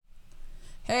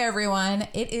Hey everyone,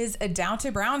 it is a Down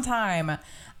to Brown time.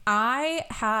 I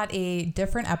had a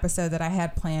different episode that I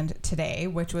had planned today,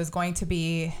 which was going to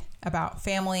be about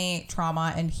family,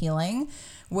 trauma, and healing,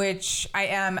 which I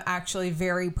am actually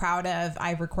very proud of.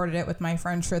 I recorded it with my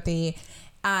friend Shruti.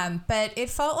 But it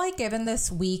felt like, given this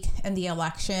week and the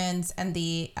elections and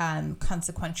the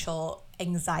consequential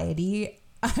anxiety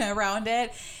around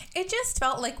it, it just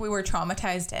felt like we were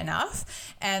traumatized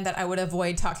enough and that I would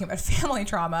avoid talking about family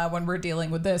trauma when we're dealing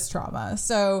with this trauma.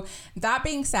 So that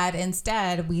being said,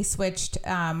 instead, we switched.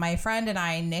 My friend and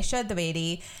I, Nisha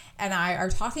Dwivedi, and I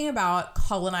are talking about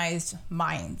colonized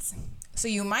minds. So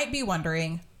you might be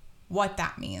wondering what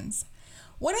that means.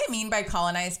 What I mean by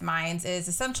colonized minds is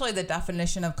essentially the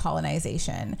definition of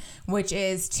colonization, which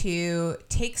is to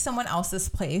take someone else's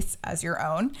place as your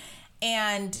own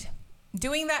and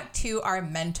doing that to our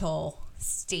mental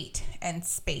state and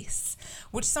space,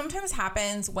 which sometimes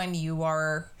happens when you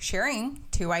are sharing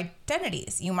two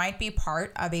identities. You might be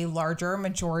part of a larger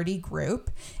majority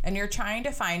group and you're trying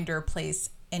to find your place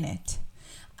in it.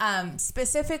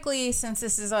 Specifically, since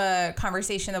this is a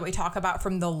conversation that we talk about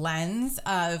from the lens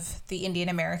of the Indian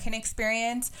American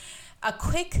experience, a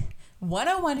quick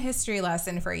 101 history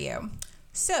lesson for you.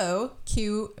 So,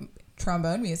 cue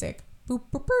trombone music. Boop,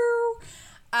 boop, boop.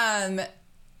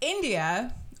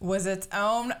 India was its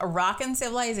own rockin'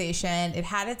 civilization. It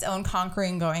had its own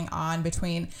conquering going on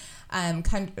between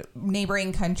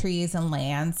neighboring countries and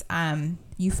lands.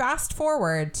 You fast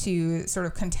forward to sort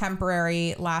of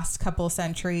contemporary last couple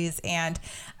centuries, and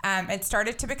it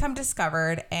started to become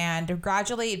discovered, and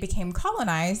gradually it became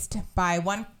colonized by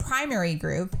one primary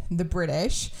group, the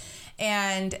British.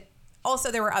 And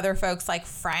also, there were other folks like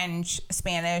French,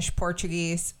 Spanish,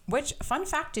 Portuguese, which, fun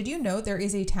fact, did you know there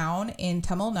is a town in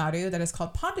Tamil Nadu that is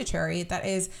called Pondicherry that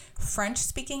is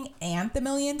French-speaking and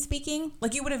Tamilian-speaking?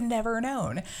 Like, you would have never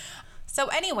known. So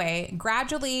anyway,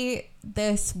 gradually,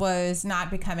 this was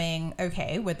not becoming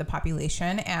okay with the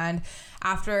population. And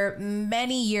after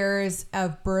many years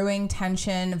of brewing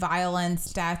tension,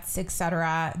 violence, deaths,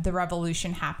 etc., the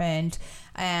revolution happened.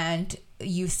 And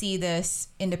you see this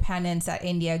independence that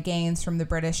India gains from the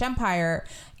British Empire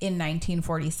in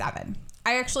 1947.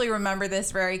 I actually remember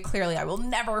this very clearly. I will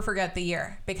never forget the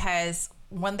year, because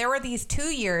when there were these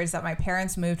 2 years that my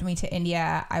parents moved me to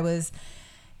India, I was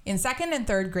in second and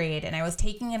third grade, and I was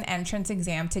taking an entrance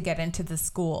exam to get into the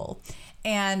school.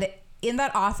 And in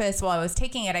that office, while I was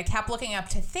taking it, I kept looking up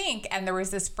to think, and there was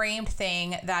this framed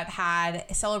thing that had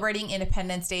celebrating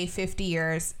Independence Day 50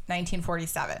 years,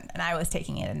 1947, and I was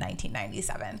taking it in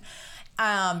 1997.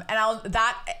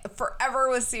 That forever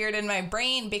was seared in my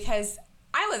brain, because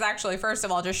I was actually, first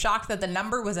of all, just shocked that the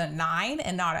number was a 9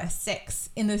 and not a 6,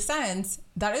 in the sense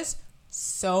that is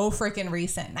so freaking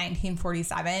recent,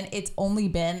 1947. It's only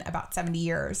been about 70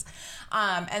 years.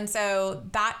 And so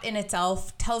that in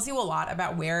itself tells you a lot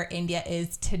about where India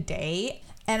is today.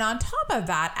 And on top of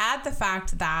that, add the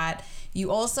fact that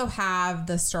you also have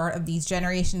the start of these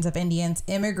generations of Indians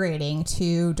immigrating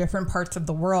to different parts of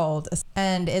the world.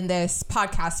 And in this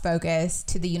podcast focus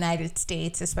to the United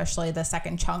States, especially the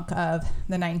second chunk of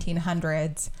the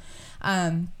 1900s.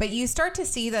 But you start to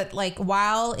see that, like,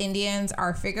 while Indians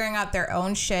are figuring out their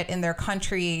own shit in their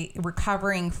country,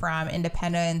 recovering from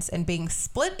independence and being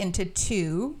split into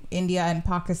two, India and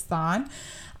Pakistan,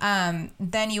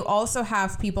 then you also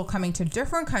have people coming to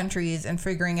different countries and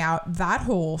figuring out that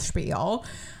whole spiel.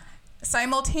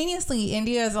 Simultaneously,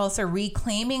 India is also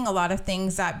reclaiming a lot of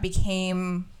things that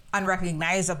became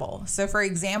unrecognizable. So, for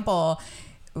example,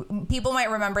 people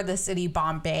might remember the city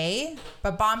Bombay,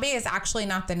 but Bombay is actually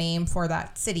not the name for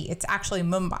that city. It's actually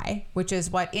Mumbai, which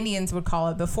is what Indians would call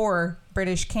it before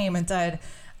British came and said,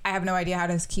 I have no idea how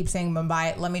to keep saying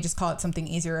Mumbai. Let me just call it something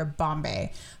easier,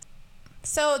 Bombay.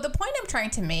 So the point I'm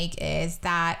trying to make is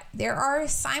that there are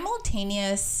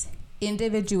simultaneous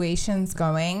individuations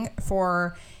going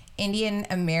for Indian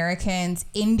Americans,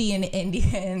 Indian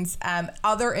Indians,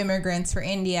 other immigrants for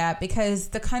India, because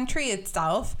the country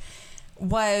itself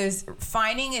was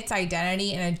finding its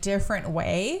identity in a different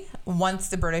way once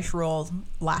the British rule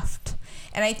left.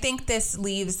 And I think this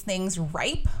leaves things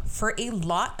ripe for a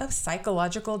lot of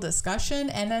psychological discussion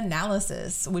and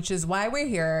analysis, which is why we're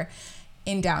here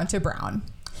in Down to Brown.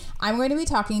 I'm going to be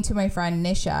talking to my friend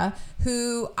Nisha,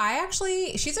 who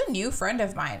she's a new friend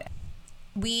of mine.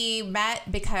 We met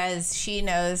because she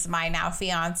knows my now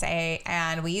fiance,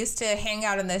 and we used to hang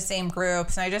out in the same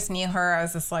groups. And I just knew her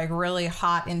as this like really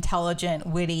hot, intelligent,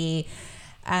 witty,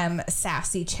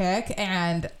 sassy chick,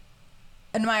 and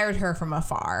admired her from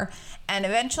afar. And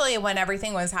eventually, when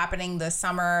everything was happening this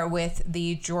summer with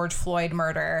the George Floyd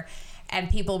murder, and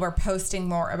people were posting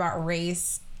more about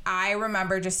race I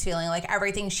remember just feeling like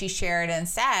everything she shared and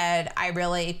said, I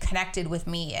really connected with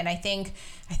me. And I think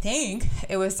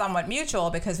it was somewhat mutual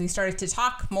because we started to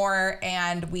talk more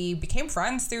and we became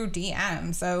friends through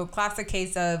DMs. So classic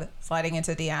case of sliding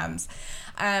into DMs.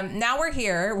 Now we're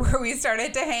here where we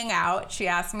started to hang out. She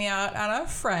asked me out on a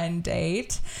friend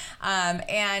date.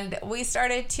 And we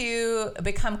started to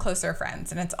become closer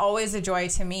friends. And it's always a joy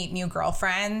to meet new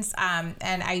girlfriends. And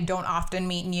I don't often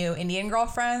meet new Indian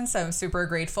girlfriends. So I'm super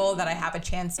grateful that I have a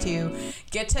chance to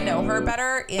get to know her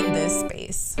better in this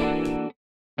space.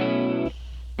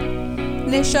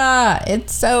 Nisha,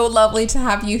 it's so lovely to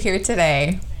have you here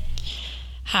today.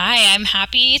 Hi, I'm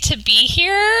happy to be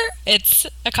here. It's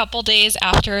a couple days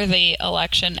after the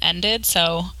election ended,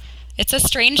 so it's a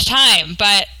strange time,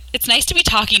 but it's nice to be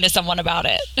talking to someone about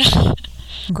it.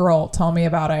 Girl, tell me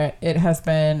about it. It has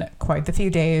been quite the few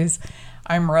days.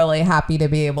 I'm really happy to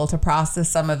be able to process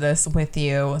some of this with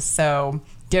you. So,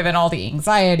 given all the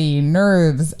anxiety,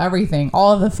 nerves, everything,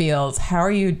 all of the feels, how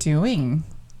are you doing?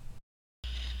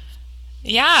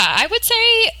 Yeah, I would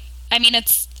say,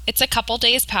 it's a couple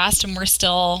days past and we're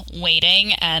still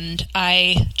waiting, and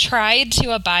I tried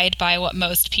to abide by what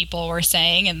most people were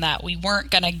saying in that we weren't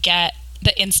going to get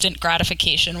the instant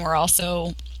gratification we're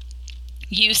also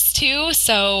used to.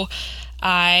 So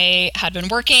I had been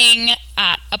working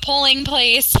at a polling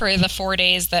place for the 4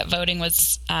 days that voting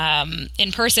was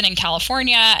in person in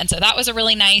California, and so that was a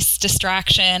really nice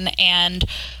distraction and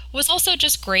was also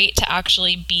just great to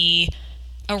actually be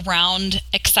around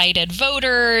excited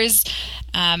voters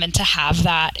and to have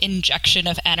that injection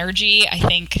of energy. I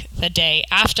think the day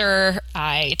after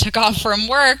I took off from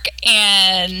work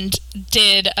and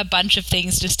did a bunch of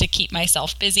things just to keep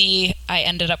myself busy. I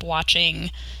ended up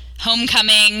watching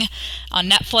Homecoming on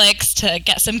Netflix to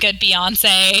get some good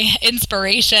Beyonce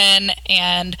inspiration,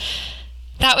 and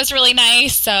that was really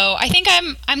nice. So I think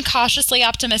I'm cautiously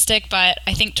optimistic, but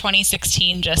I think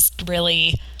 2016 just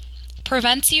really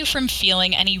prevents you from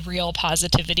feeling any real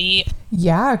positivity.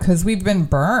 Yeah, because we've been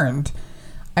burned.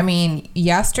 I mean,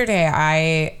 yesterday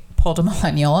I pulled a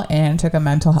millennial and took a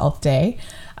mental health day.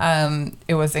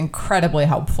 It was incredibly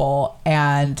helpful,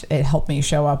 and it helped me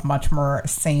show up much more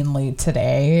sanely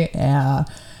today.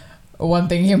 One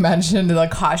thing you mentioned, the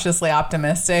cautiously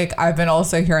optimistic. I've been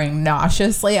also hearing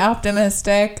nauseously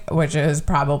optimistic, which is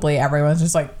probably everyone's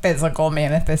just like physical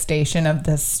manifestation of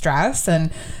this stress.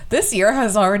 And this year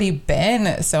has already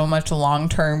been so much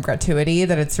long-term gratuity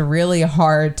that it's really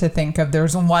hard to think of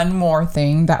there's one more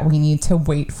thing that we need to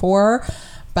wait for.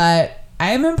 But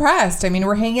I'm impressed. I mean,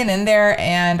 we're hanging in there,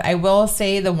 and I will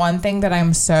say the one thing that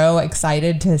I'm so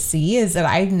excited to see is that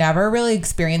I've never really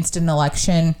experienced an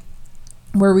election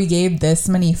where we gave this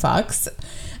many fucks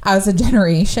as a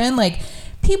generation. Like,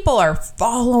 people are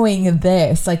following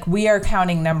this. Like, we are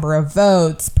counting number of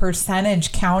votes,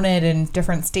 percentage counted in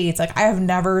different states. Like, I have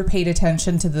never paid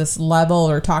attention to this level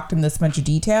or talked in this much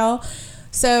detail.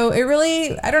 So it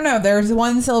really, I don't know, there's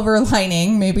one silver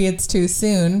lining. Maybe it's too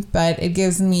soon, but it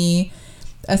gives me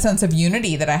a sense of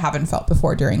unity that I haven't felt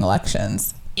before during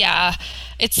elections. Yeah,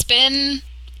 it's been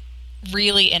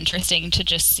really interesting to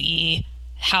just see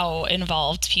how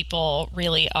involved people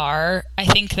really are. I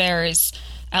think there's,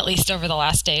 at least over the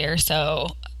last day or so,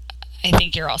 I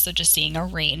think you're also just seeing a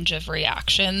range of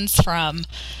reactions from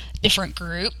different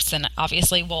groups, and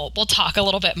obviously we'll talk a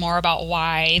little bit more about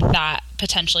why that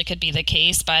potentially could be the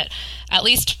case. But at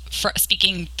least for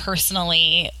speaking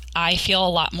personally, I feel a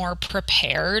lot more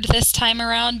prepared this time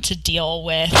around to deal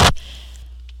with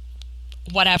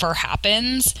whatever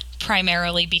happens,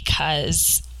 primarily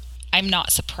because I'm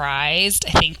not surprised.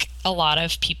 I think a lot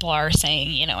of people are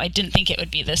saying, you know, I didn't think it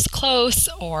would be this close,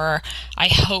 or I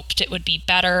hoped it would be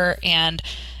better. And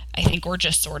I think we're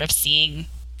just sort of seeing,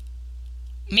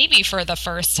 maybe for the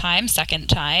first time, second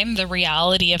time, the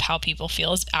reality of how people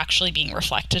feel is actually being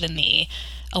reflected in the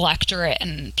electorate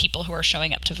and people who are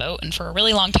showing up to vote. And for a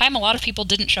really long time, a lot of people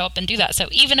didn't show up and do that. So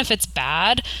even if it's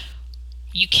bad,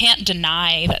 you can't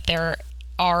deny that there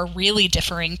are really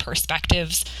differing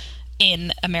perspectives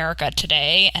in America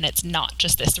today, and it's not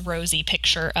just this rosy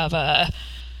picture of a,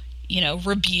 you know,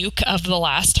 rebuke of the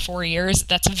last 4 years.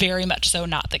 That's very much so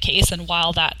not the case. And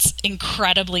while that's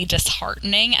incredibly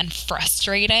disheartening and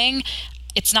frustrating,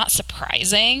 it's not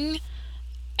surprising.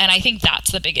 And I think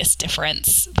that's the biggest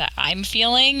difference that I'm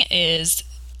feeling is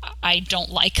I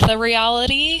don't like the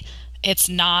reality. It's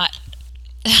not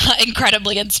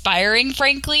incredibly inspiring,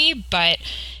 frankly, but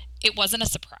it wasn't a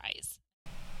surprise.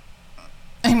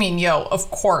 I mean, of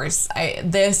course,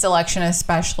 this election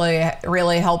especially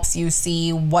really helps you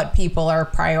see what people are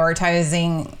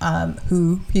prioritizing,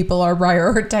 who people are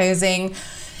prioritizing.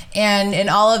 And in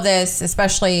all of this,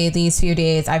 especially these few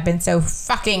days, I've been so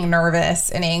fucking nervous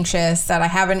and anxious that I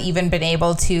haven't even been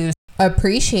able to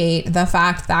appreciate the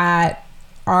fact that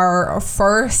our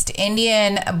first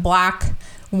Indian Black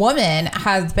woman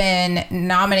has been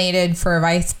nominated for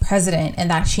vice president and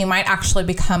that she might actually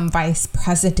become vice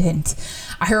president.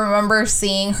 I remember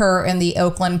seeing her in the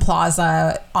Oakland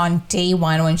Plaza on day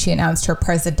one when she announced her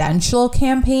presidential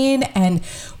campaign, and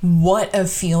what a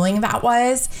feeling that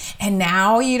was. And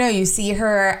now, you see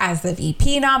her as the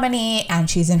VP nominee and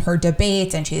she's in her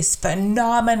debates and she's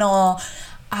phenomenal.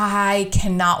 I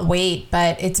cannot wait,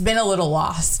 but it's been a little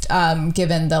lost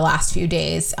given the last few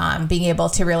days, being able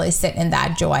to really sit in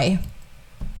that joy.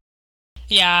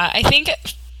 Yeah, I think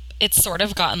it's sort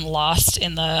of gotten lost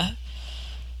in the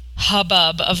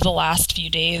hubbub of the last few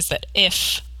days that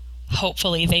if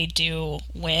hopefully they do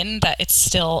win, that it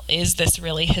still is this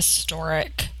really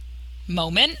historic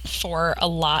moment for a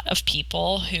lot of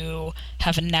people who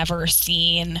have never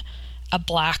seen a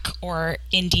Black or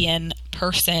Indian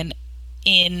person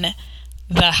in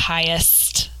the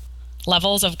highest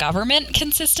levels of government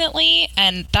consistently,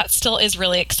 and that still is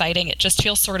really exciting. It just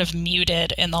feels sort of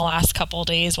muted in the last couple of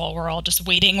days while we're all just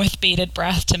waiting with bated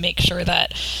breath to make sure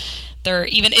that there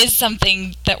even is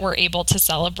something that we're able to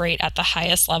celebrate at the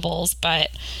highest levels.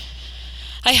 But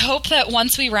I hope that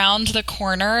once we round the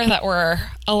corner that we're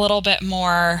a little bit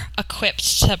more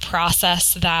equipped to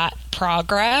process that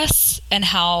progress and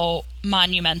how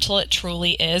monumental it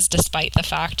truly is, despite the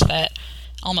fact that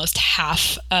almost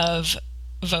half of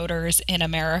voters in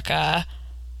America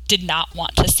did not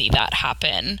want to see that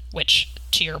happen, which,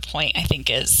 to your point, I think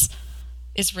is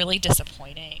really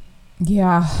disappointing.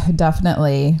 Yeah,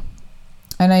 definitely.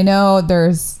 And I know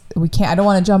I don't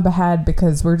want to jump ahead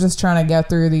because we're just trying to get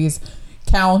through these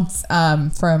counts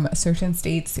from certain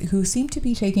states who seem to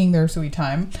be taking their sweet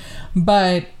time.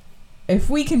 But if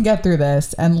we can get through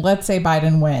this and let's say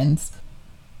Biden wins,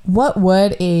 what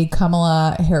would a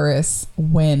Kamala Harris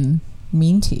win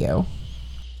mean to you?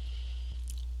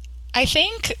 I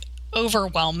think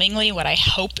overwhelmingly what I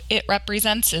hope it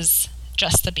represents is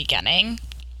just the beginning.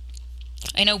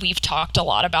 I know we've talked a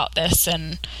lot about this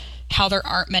and how there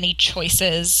aren't many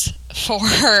choices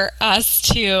for us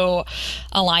to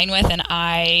align with, and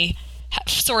I have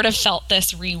sort of felt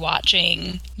this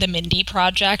rewatching The Mindy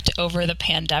Project over the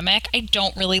pandemic. I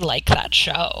don't really like that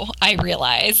show, I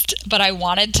realized, but I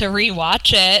wanted to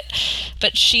rewatch it.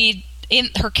 But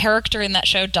her character in that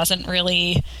show doesn't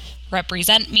really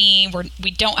represent me.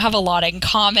 We don't have a lot in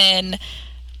common,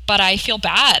 but I feel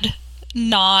bad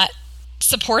not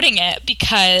supporting it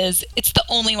because it's the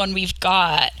only one we've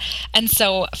got. And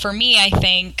so for me, I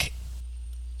think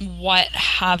what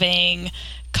having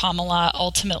Kamala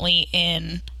ultimately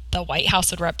in the White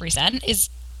House would represent is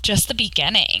just the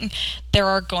beginning. There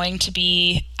are going to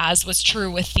be, as was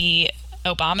true with the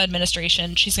Obama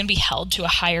administration, she's going to be held to a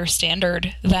higher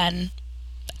standard than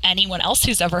anyone else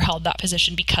who's ever held that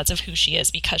position because of who she is,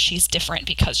 because she's different,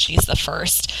 because she's the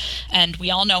first. And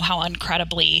we all know how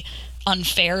incredibly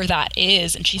unfair that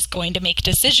is, and she's going to make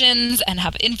decisions and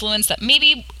have influence that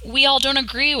maybe we all don't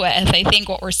agree with. I think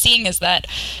what we're seeing is that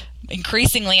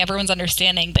increasingly everyone's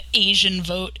understanding the Asian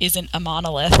vote isn't a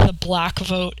monolith, the Black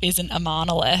vote isn't a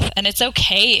monolith, and it's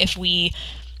okay if we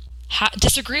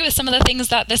disagree with some of the things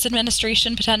that this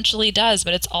administration potentially does,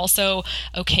 but it's also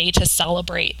okay to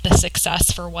celebrate the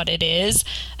success for what it is,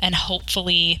 and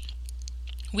hopefully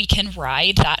we can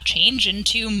ride that change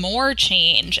into more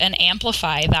change and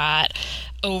amplify that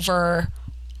over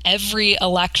every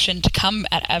election to come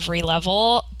at every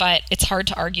level. But it's hard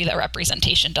to argue that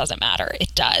representation doesn't matter.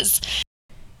 It does.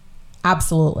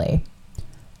 Absolutely.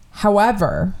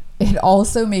 However, it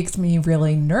also makes me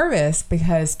really nervous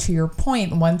because, to your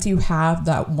point, once you have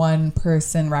that one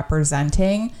person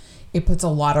representing, it puts a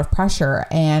lot of pressure.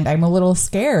 And I'm a little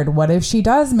scared. What if she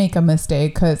does make a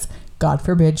mistake? Because God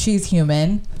forbid she's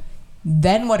human.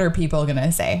 Then what are people going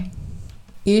to say?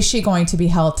 Is she going to be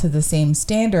held to the same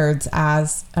standards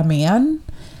as a man,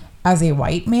 as a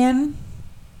white man?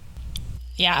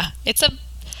 Yeah,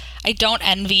 I don't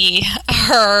envy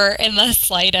her in the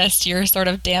slightest. You're sort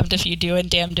of damned if you do and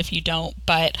damned if you don't.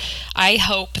 But I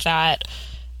hope that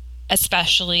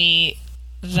especially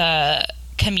the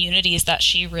communities that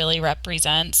she really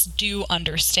represents do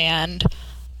understand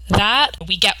that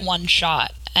we get one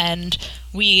shot, and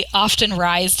we often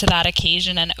rise to that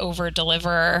occasion and over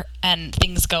deliver and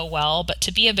things go well, but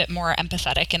to be a bit more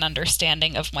empathetic and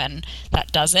understanding of when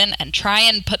that doesn't, and try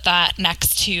and put that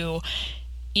next to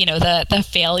the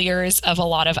failures of a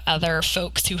lot of other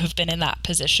folks who have been in that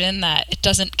position, that it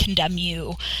doesn't condemn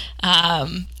you,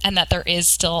 and that there is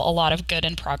still a lot of good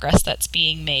and progress that's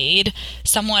being made.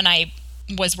 Someone I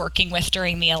was working with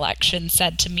during the election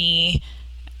said to me,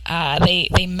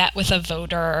 they met with a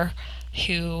voter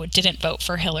who didn't vote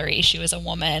for Hillary. She was a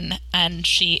woman, and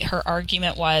her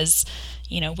argument was,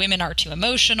 women are too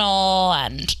emotional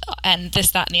and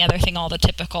this, that, and the other thing, all the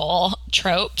typical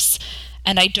tropes.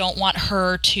 And I don't want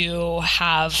her to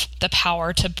have the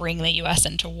power to bring the U.S.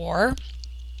 into war.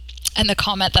 And the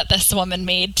comment that this woman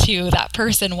made to that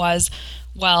person was,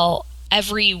 well,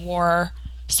 every war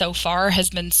so far has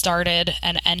been started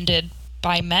and ended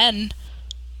by men.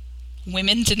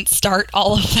 Women didn't start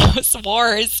all of those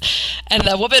wars. And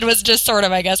the woman was just sort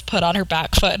of, I guess, put on her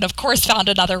back foot, and of course found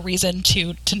another reason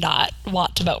to not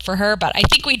want to vote for her. But I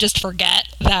think we just forget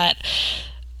that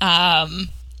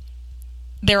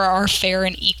there are fair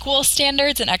and equal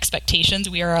standards and expectations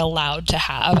we are allowed to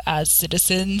have as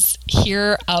citizens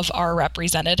here of our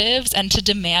representatives, and to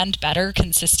demand better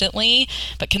consistently.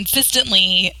 But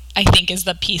consistently, I think, is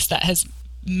the piece that has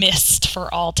missed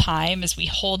for all time, as we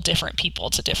hold different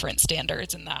people to different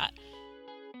standards in that.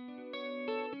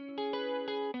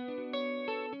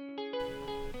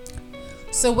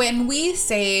 So when we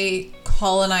say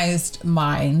colonized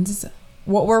minds,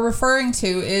 what we're referring to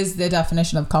is the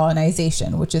definition of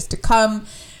colonization, which is to come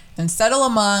and settle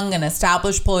among and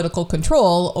establish political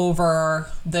control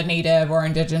over the native or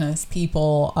indigenous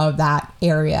people of that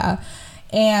area.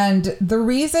 And the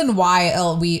reason why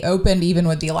we opened even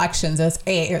with the elections is,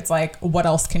 it's like, what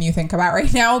else can you think about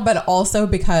right now? But also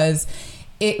because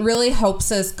it really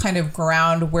helps us kind of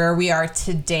ground where we are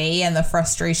today and the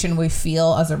frustration we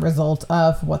feel as a result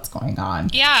of what's going on.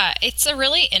 Yeah, it's a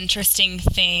really interesting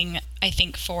thing, I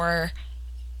think, for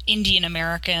Indian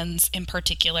Americans in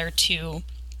particular to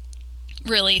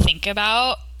really think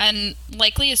about, and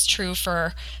likely is true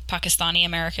for Pakistani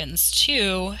Americans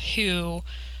too, who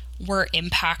were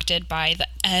impacted by the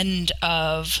end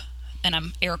of, and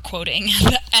I'm air quoting,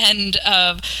 the end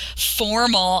of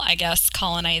formal, I guess,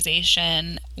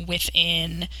 colonization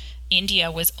within India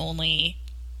was only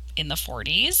in the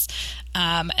 40s.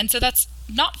 And so that's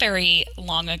not very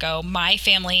long ago. My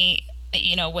family,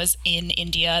 was in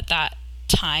India at that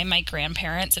time, my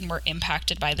grandparents, and were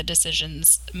impacted by the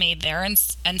decisions made there.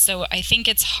 And so I think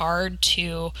it's hard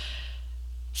to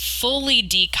fully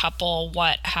decouple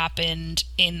what happened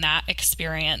in that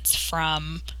experience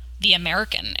from the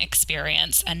American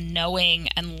experience, and knowing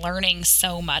and learning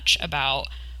so much about,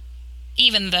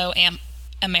 even though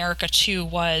America too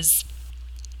was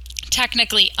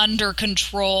technically under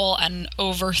control and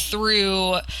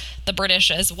overthrew the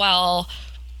British as well,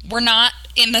 we're not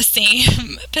in the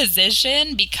same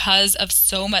position because of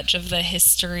so much of the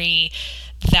history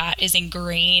that is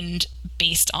ingrained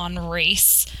based on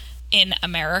race in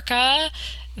America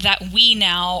that we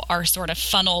now are sort of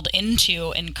funneled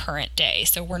into in current day.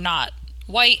 So we're not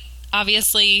white,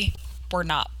 obviously. We're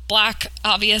not black,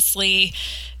 obviously.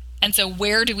 And so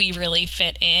where do we really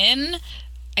fit in?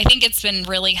 I think it's been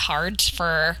really hard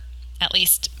for at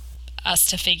least us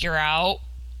to figure out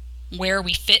where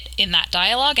we fit in that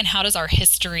dialogue, and how does our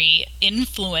history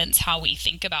influence how we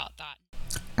think about that.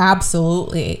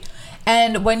 Absolutely.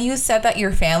 And when you said that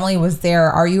your family was there,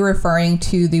 are you referring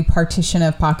to the partition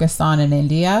of Pakistan and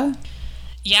India?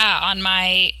 Yeah, on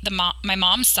my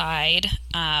mom's side,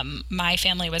 my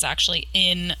family was actually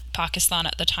in Pakistan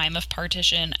at the time of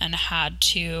partition and had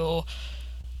to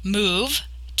move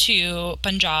to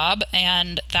Punjab,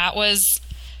 and that was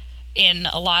in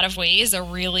a lot of ways a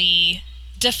really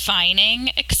defining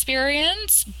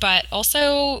experience, but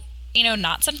also,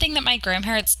 not something that my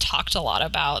grandparents talked a lot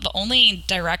about. The only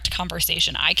direct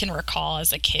conversation I can recall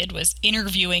as a kid was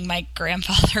interviewing my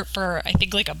grandfather for, I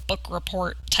think, like a book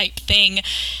report type thing.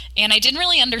 And I didn't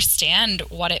really understand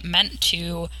what it meant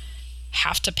to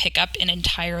have to pick up an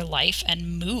entire life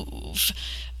and move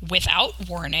without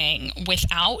warning,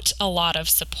 without a lot of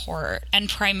support, and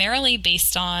primarily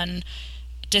based on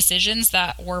decisions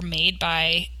that were made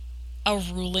by a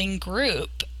ruling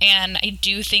group. And I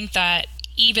do think that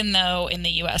even though in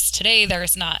the US today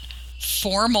there's not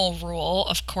formal rule,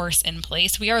 of course, in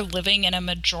place, we are living in a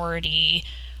majority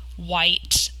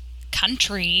white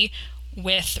country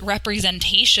with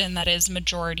representation that is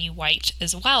majority white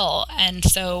as well. And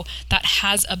so that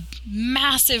has a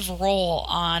massive role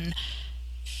on,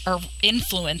 or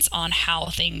influence on, how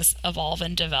things evolve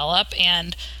and develop.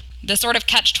 And the sort of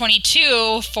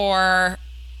catch-22 for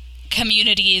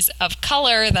communities of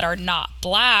color that are not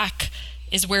Black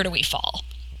is, where do we fall?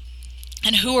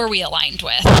 And who are we aligned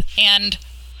with? And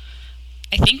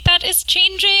I think that is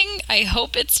changing. I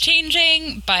hope it's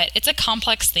changing, but it's a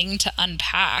complex thing to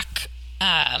unpack,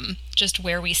 just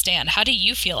where we stand. How do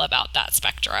you feel about that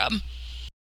spectrum?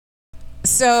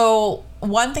 So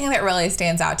one thing that really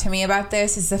stands out to me about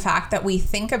this is the fact that we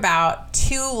think about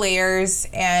two layers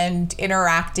and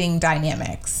interacting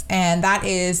dynamics. And that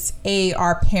is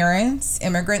our parents'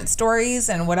 immigrant stories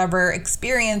and whatever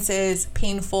experiences,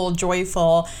 painful,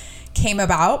 joyful, came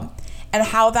about, and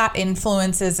how that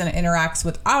influences and interacts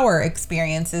with our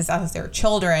experiences as their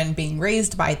children, being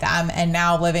raised by them and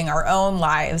now living our own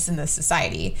lives in this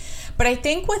society. But I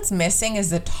think what's missing is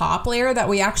the top layer that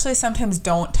we actually sometimes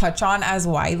don't touch on as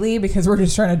widely, because we're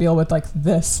just trying to deal with like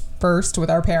this first with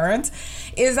our parents,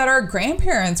 is that our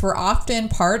grandparents were often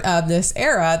part of this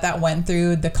era that went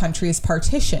through the country's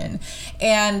partition.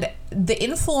 And the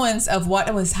influence of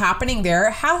what was happening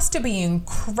there has to be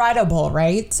incredible,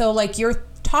 right? So like you're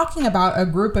talking about a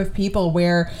group of people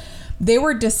where they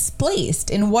were displaced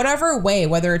in whatever way,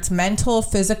 whether it's mental,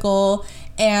 physical,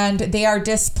 and they are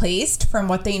displaced from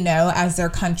what they know as their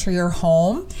country or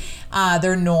home,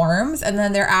 their norms, and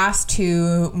then they're asked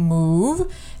to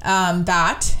move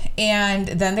that, and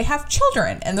then they have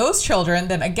children, and those children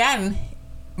then again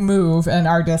move and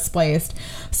are displaced.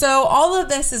 So all of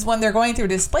this is when they're going through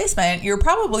displacement, you're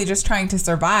probably just trying to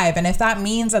survive. And if that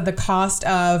means at the cost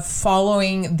of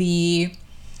following the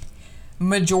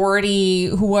majority,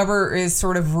 whoever is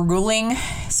sort of ruling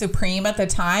supreme at the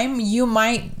time, you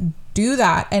might do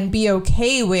that and be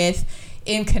okay with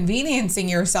inconveniencing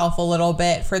yourself a little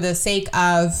bit for the sake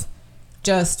of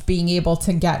just being able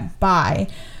to get by.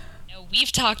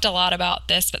 We've talked a lot about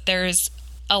this, but there's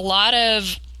a lot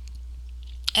of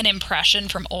an impression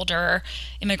from older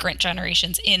immigrant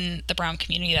generations in the Brown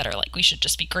community that are like, we should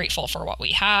just be grateful for what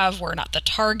we have. We're not the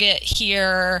target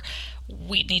here.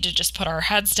 We need to just put our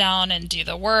heads down and do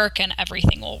the work and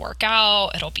everything will work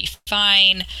out. It'll be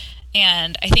fine.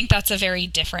 And I think that's a very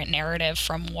different narrative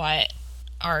from what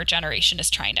our generation is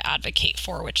trying to advocate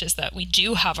for, which is that we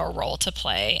do have a role to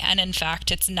play. And in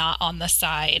fact, it's not on the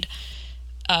side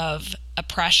of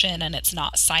oppression and it's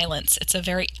not silence. It's a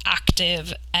very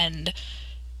active and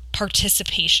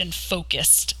participation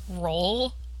focused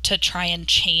role to try and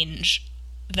change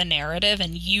the narrative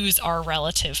and use our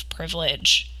relative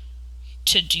privilege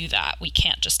to do that. We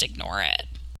can't just ignore it.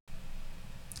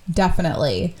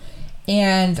 Definitely.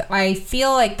 And I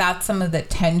feel like that's some of the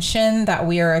tension that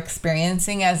we are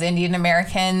experiencing as Indian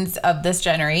Americans of this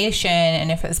generation. And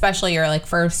if especially you're like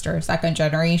first or second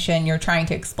generation, you're trying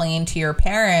to explain to your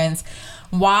parents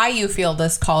why you feel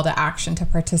this call to action to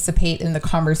participate in the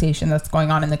conversation that's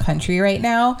going on in the country right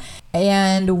now,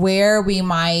 and where we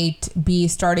might be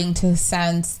starting to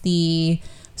sense the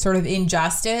sort of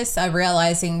injustice of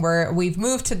realizing we've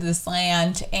moved to this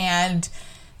land and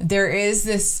there is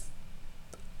this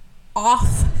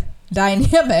off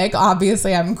dynamic.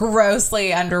 Obviously, I'm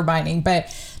grossly undermining,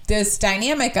 but this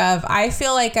dynamic of, I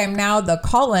feel like I'm now the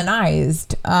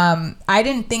colonized. I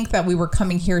didn't think that we were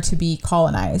coming here to be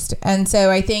colonized. And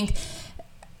so I think,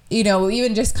 you know,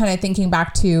 even just kind of thinking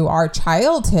back to our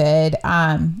childhood,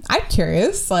 I'm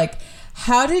curious, like,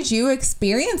 how did you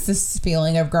experience this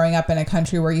feeling of growing up in a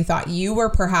country where you thought you were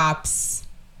perhaps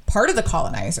part of the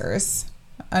colonizers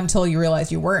until you realized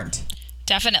you weren't?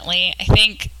 Definitely. I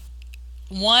think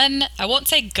one, I won't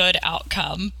say good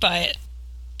outcome, but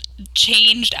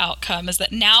changed outcome is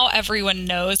that now everyone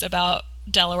knows about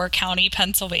Delaware County,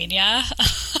 Pennsylvania.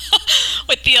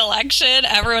 With the election,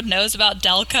 everyone knows about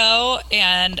Delco,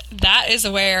 and that is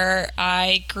where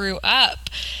I grew up.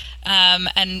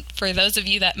 And for those of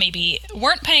you that maybe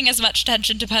weren't paying as much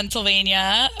attention to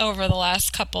Pennsylvania over the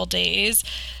last couple days,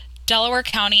 Delaware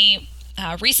County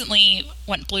recently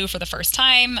went blue for the first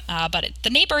time, but the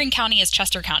neighboring county is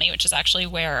Chester County, which is actually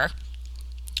where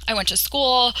I went to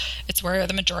school. It's where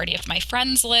the majority of my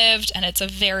friends lived, and it's a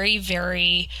very,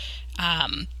 very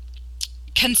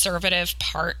conservative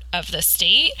part of the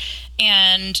state.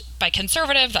 And by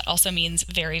conservative, that also means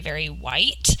very, very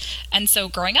white. And so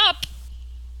growing up,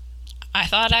 I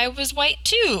thought I was white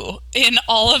too, in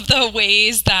all of the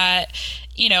ways that,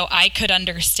 you know, I could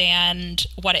understand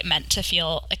what it meant to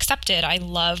feel accepted. I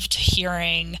loved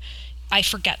hearing, I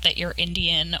forget that you're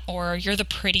Indian, or you're the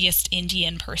prettiest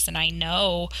Indian person I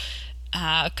know,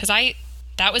 because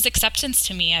that was acceptance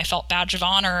to me. I felt badge of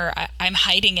honor. I'm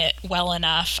hiding it well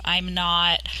enough. I'm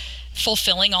not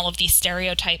fulfilling all of these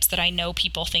stereotypes that I know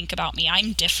people think about me.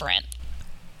 I'm different.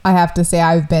 I have to say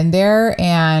I've been there,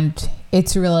 and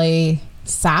it's really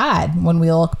sad when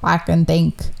we look back and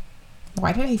think,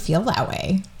 why did I feel that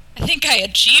way? I think I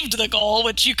achieved the goal,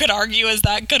 which you could argue is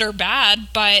that good or bad,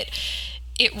 but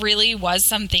it really was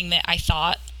something that I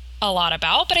thought a lot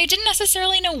about, but I didn't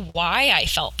necessarily know why I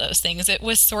felt those things. It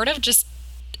was sort of just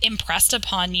impressed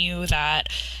upon you that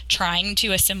trying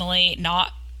to assimilate,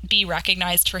 not be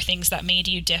recognized for things that made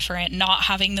you different, not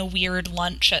having the weird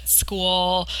lunch at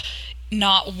school,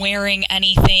 not wearing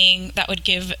anything that would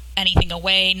give anything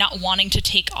away, not wanting to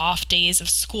take off days of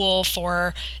school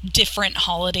for different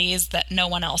holidays that no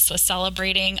one else was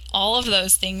celebrating. All of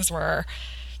those things were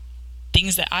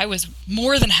things that I was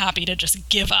more than happy to just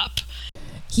give up.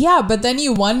 Yeah, but then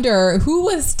you wonder who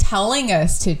was telling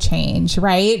us to change,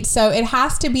 right? So it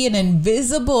has to be an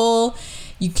invisible,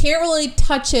 you can't really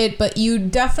touch it, but you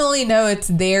definitely know it's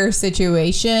their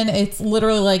situation. It's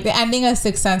literally like the ending of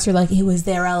Sixth Sense. You're like, it was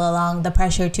there all along, the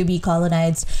pressure to be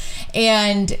colonized.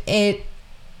 And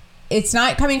it's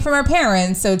not coming from our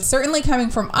parents, so it's certainly coming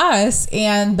from us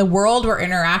and the world we're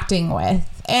interacting with.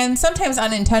 And sometimes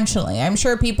unintentionally. I'm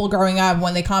sure people growing up,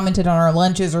 when they commented on our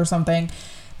lunches or something,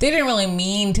 they didn't really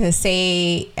mean to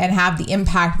say and have the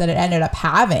impact that it ended up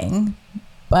having.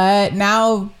 But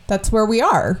now that's where we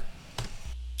are.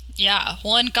 Yeah.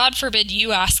 Well, and God forbid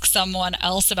you ask someone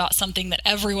else about something that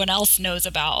everyone else knows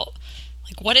about.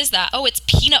 Like, what is that? Oh, it's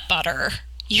peanut butter.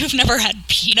 You've never had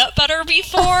peanut butter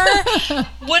before?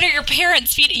 What are your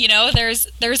parents feeding? You know,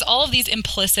 there's all of these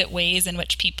implicit ways in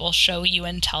which people show you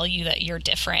and tell you that you're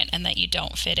different and that you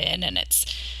don't fit in. And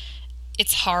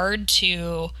it's hard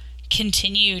to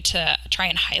continue to try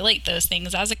and highlight those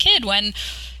things as a kid when,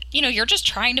 you know, you're just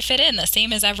trying to fit in the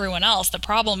same as everyone else. The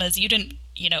problem is you didn't,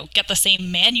 you know, get the same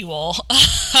manual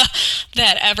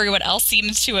that everyone else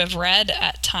seems to have read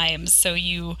at times. So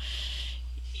you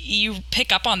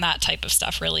pick up on that type of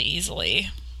stuff really easily.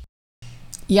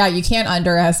 Yeah, you can't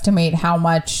underestimate how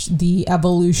much the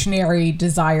evolutionary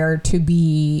desire to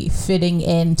be fitting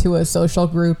into a social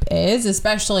group is,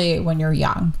 especially when you're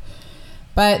young.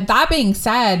 But that being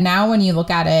said, now when you look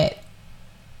at it,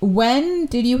 when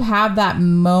did you have that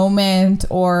moment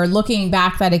or looking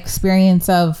back, that experience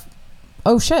of,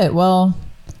 oh shit, well,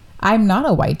 I'm not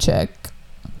a white chick.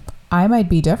 I might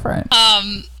be different.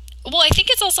 Well, I think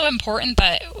it's also important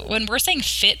that when we're saying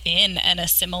fit in and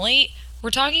assimilate, we're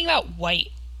talking about white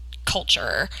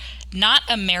culture, not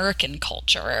American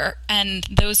culture. And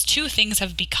those two things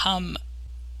have become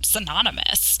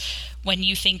synonymous. When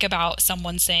you think about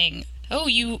someone saying, oh,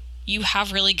 you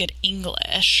have really good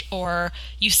English, or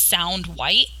you sound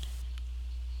white,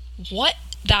 what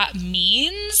that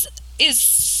means is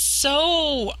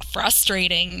so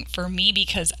frustrating for me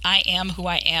because I am who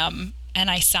I am and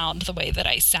I sound the way that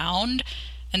I sound.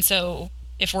 And so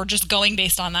if we're just going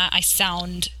based on that, I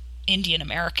sound Indian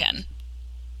American.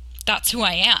 That's who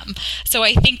I am. So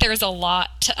I think there's a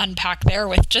lot to unpack there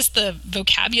with just the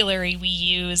vocabulary we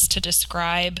use to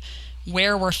describe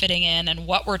where we're fitting in and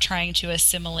what we're trying to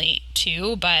assimilate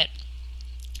to. But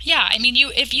yeah, I mean,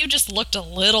 if you just looked a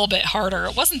little bit harder,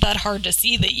 it wasn't that hard to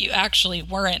see that you actually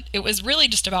weren't. It was really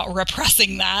just about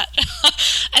repressing that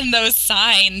and those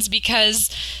signs,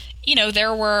 because, you know,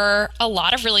 there were a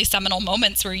lot of really seminal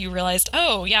moments where you realized,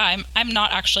 oh yeah, I'm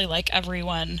not actually like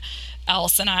everyone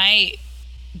else. And I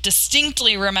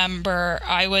distinctly remember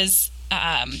I was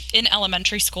in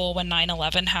elementary school when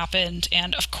 9/11 happened.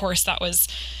 And of course that was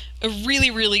a really,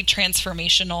 really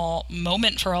transformational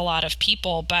moment for a lot of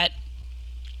people. But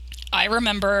I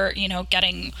remember, you know,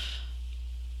 getting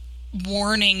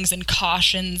warnings and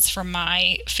cautions from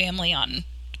my family on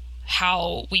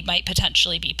how we might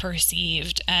potentially be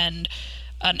perceived. And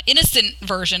an innocent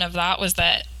version of that was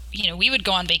that, you know, we would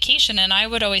go on vacation and I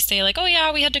would always say like, oh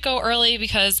yeah, we had to go early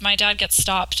because my dad gets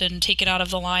stopped and taken out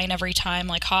of the line every time.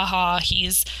 Like, haha,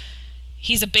 he's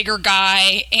a bigger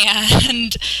guy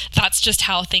and that's just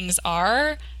how things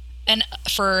are. And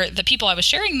for the people I was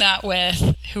sharing that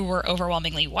with, who were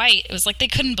overwhelmingly white, it was like they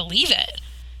couldn't believe it.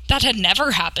 That had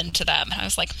never happened to them. And I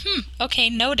was like, okay,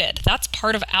 noted. That's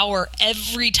part of our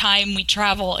every time we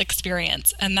travel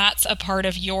experience. And that's a part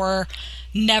of your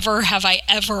never have I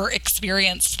ever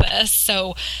experienced this.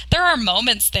 So there are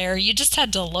moments there. You just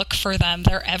had to look for them.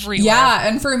 They're everywhere. Yeah.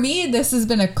 And for me, this has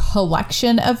been a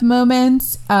collection of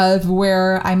moments of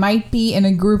where I might be in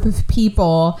a group of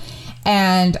people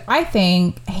and I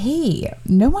think, hey,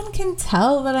 no one can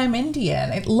tell that I'm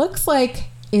Indian. It looks like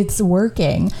it's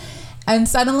working. And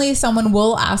suddenly someone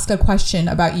will ask a question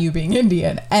about you being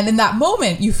Indian. And in that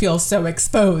moment, you feel so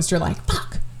exposed. You're like,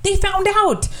 fuck, they found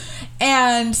out.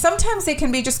 And sometimes they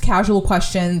can be just casual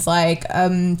questions like,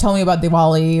 tell me about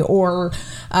Diwali, or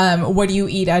what do you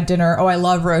eat at dinner? Oh, I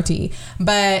love roti.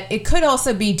 But it could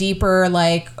also be deeper,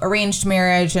 like arranged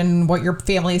marriage and what your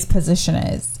family's position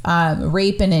is.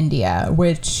 Rape in India,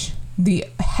 which the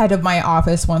head of my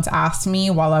office once asked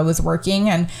me while I was working.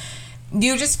 And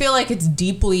you just feel like it's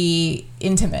deeply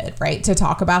intimate, right? To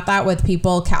talk about that with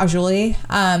people casually.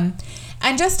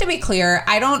 And just to be clear,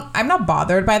 I'm not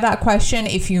bothered by that question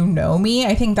if you know me.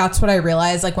 I think that's what I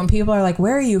realize. Like when people are like,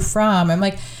 where are you from? I'm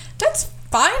like, that's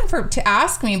fine to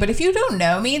ask me. But if you don't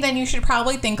know me, then you should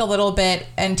probably think a little bit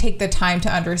and take the time to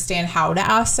understand how to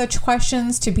ask such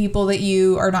questions to people that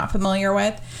you are not familiar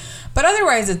with. But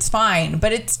otherwise, it's fine.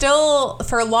 But it's still,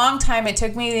 for a long time, it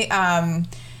took me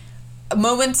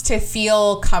moments to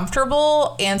feel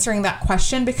comfortable answering that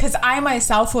question because I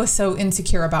myself was so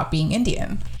insecure about being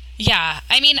Indian. Yeah,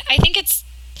 I mean, I think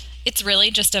it's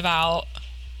really just about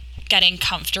getting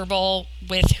comfortable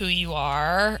with who you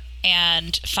are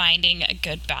and finding a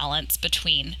good balance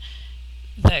between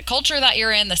the culture that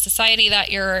you're in, the society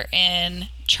that you're in,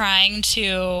 trying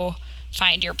to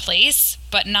find your place,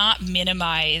 but not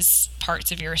minimize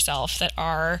parts of yourself that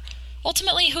are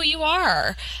ultimately who you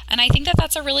are. And I think that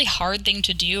that's a really hard thing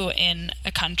to do in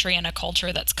a country and a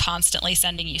culture that's constantly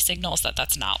sending you signals that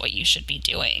that's not what you should be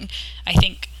doing. I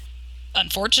think,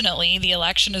 unfortunately, the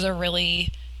election is a really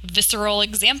visceral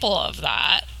example of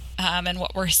that. And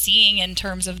what we're seeing in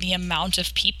terms of the amount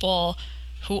of people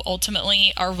who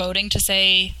ultimately are voting to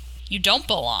say, you don't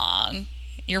belong,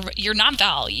 you're not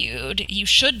valued, you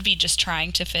should be just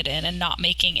trying to fit in and not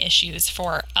making issues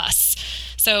for us.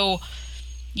 So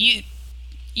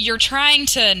you're trying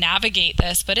to navigate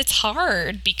this, but it's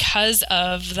hard because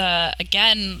of the,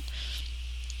 again,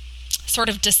 sort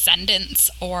of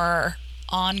descendants or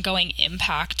ongoing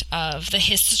impact of the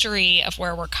history of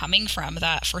where we're coming from,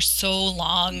 that for so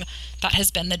long that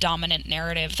has been the dominant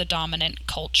narrative, the dominant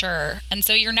culture. And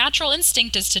so your natural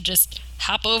instinct is to just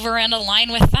hop over and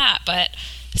align with that. But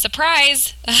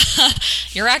surprise,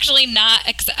 you're actually not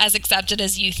as accepted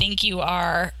as you think you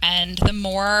are. And the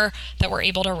more that we're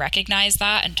able to recognize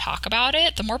that and talk about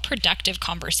it, the more productive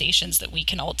conversations that we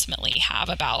can ultimately have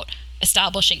about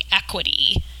establishing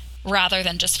equity rather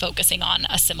than just focusing on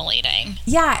assimilating.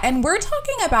 Yeah, and we're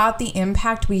talking about the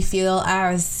impact we feel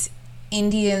as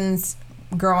Indians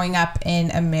growing up in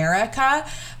America,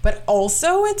 but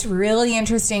also it's really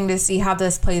interesting to see how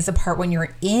this plays a part when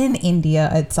you're in India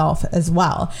itself as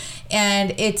well.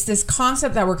 And it's this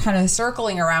concept that we're kind of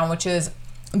circling around, which is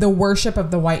the worship of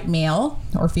the white male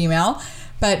or female,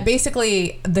 but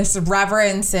basically this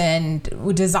reverence and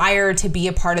desire to be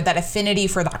a part of that, affinity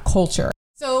for that culture.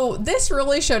 So this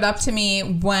really showed up to me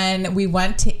when we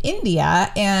went to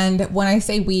India. And when I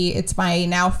say we, it's my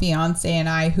now fiance and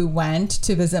I who went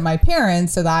to visit my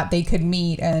parents so that they could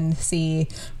meet and see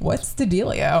what's the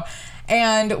dealio.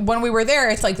 And when we were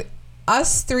there, it's like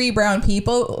us three brown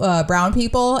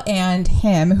people and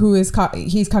him, who is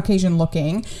he's Caucasian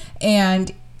looking.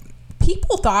 And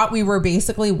people thought we were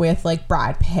basically with like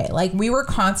Brad Pitt. Like we were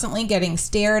constantly getting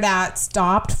stared at,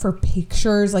 stopped for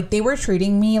pictures. Like they were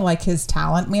treating me like his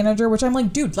talent manager, which I'm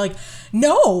like, dude, like,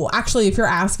 no, actually, if you're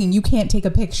asking, you can't take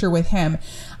a picture with him.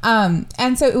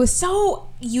 And so it was so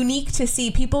unique to see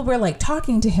people were like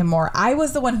talking to him more. I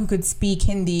was the one who could speak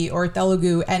Hindi or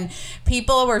Telugu, and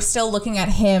people were still looking at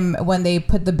him when they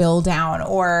put the bill down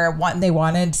or they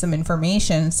wanted some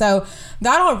information. So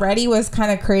that already was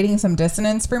kind of creating some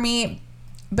dissonance for me.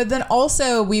 But then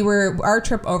also our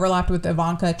trip overlapped with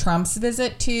Ivanka Trump's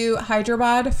visit to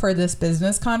Hyderabad for this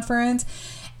business conference.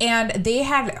 And they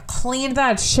had cleaned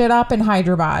that shit up in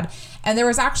Hyderabad. And there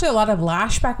was actually a lot of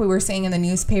lashback we were seeing in the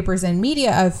newspapers and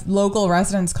media of local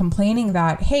residents complaining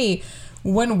that, hey,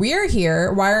 when we're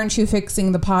here, why aren't you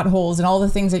fixing the potholes and all the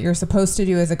things that you're supposed to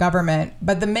do as a government?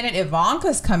 But the minute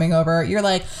Ivanka's coming over, you're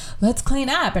like, let's clean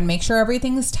up and make sure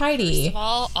everything's tidy. First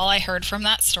of all I heard from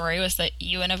that story was that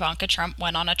you and Ivanka Trump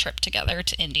went on a trip together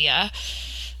to India.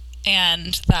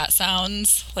 And that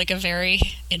sounds like a very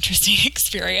interesting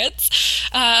experience.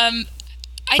 I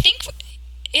think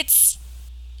it's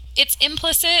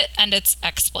implicit and it's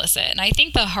explicit. And I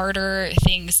think the harder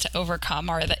things to overcome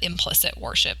are the implicit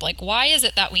worship. Like, why is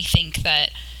it that we think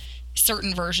that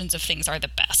certain versions of things are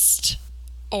the best?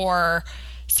 Or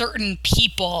certain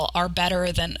people are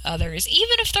better than others,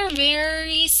 even if they're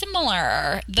very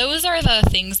similar? Those are the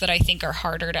things that I think are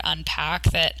harder to unpack,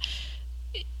 that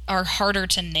are harder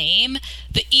to name.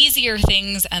 The easier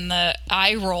things and the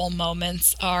eye roll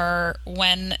moments are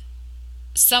when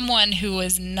someone who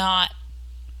is not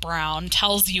brown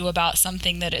tells you about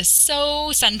something that is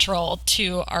so central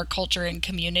to our culture and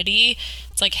community.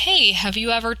 It's like, hey, have you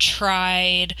ever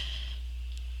tried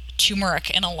turmeric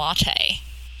in a latte?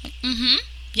 Mm-hmm.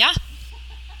 Yeah.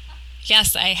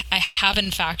 Yes, I have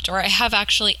in fact, or I have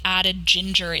actually added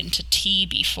ginger into tea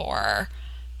before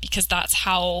because that's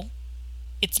how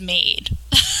it's made.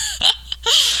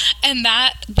 And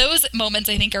those moments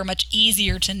I think are much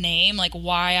easier to name, like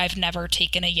why I've never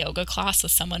taken a yoga class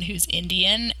with someone who's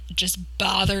Indian just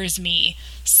bothers me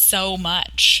so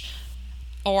much.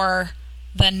 Or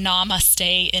the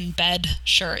namaste in bed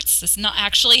shirts. It's not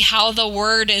actually how the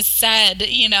word is said,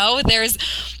 There's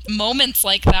moments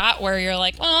like that where you're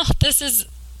like, well, this is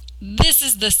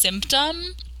the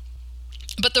symptom.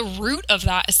 But the root of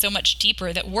that is so much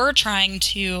deeper, that we're trying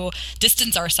to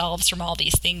distance ourselves from all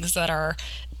these things that are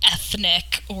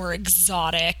ethnic or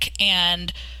exotic.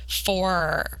 And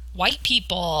for white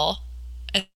people,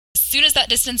 as soon as that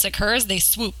distance occurs, they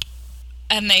swoop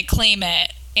and they claim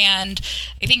it. And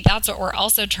I think that's what we're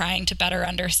also trying to better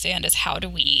understand, is how do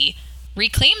we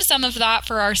reclaim some of that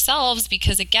for ourselves?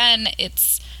 Because again,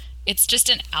 it's just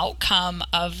an outcome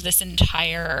of this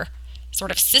entire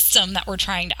sort of system that we're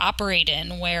trying to operate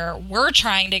in, where we're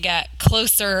trying to get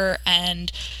closer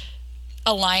and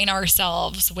align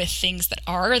ourselves with things that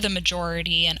are the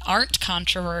majority and aren't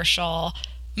controversial.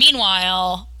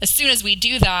 Meanwhile, as soon as we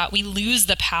do that, we lose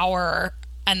the power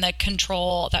and the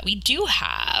control that we do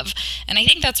have. And I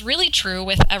think that's really true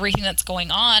with everything that's going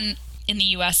on in the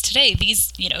US today.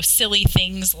 These, silly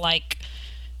things like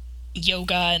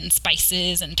yoga and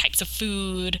spices and types of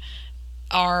food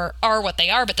are what they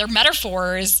are, but they're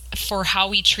metaphors for how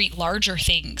we treat larger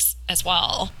things as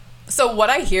well. So what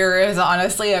I hear is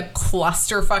honestly a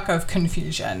clusterfuck of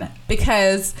confusion,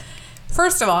 because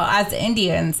first of all, as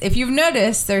Indians, if you've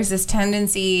noticed, there's this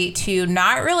tendency to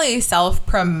not really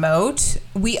self-promote.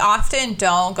 We often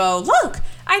don't go, look,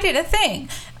 I did a thing.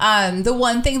 The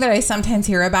one thing that I sometimes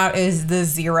hear about is the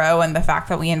zero and the fact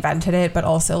that we invented it, but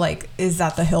also like, is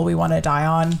that the hill we want to die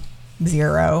on?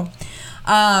 Zero.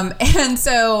 And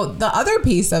so the other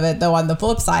piece of it, though, on the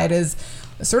flip side, is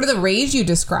sort of the rage you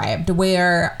described,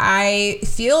 where I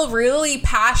feel really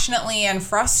passionately and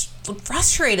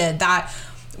frustrated that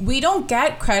we don't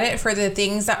get credit for the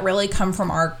things that really come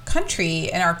from our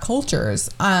country and our cultures.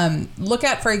 Look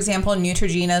at, for example,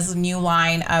 Neutrogena's new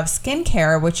line of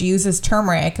skincare, which uses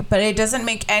turmeric, but it doesn't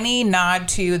make any nod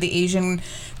to the Asian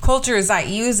cultures that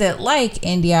use it, like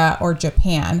India or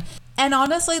Japan. And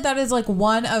honestly, that is like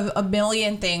one of a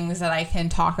million things that I can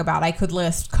talk about. I could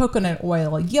list coconut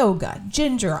oil, yoga,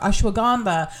 ginger,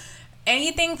 ashwagandha,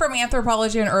 anything from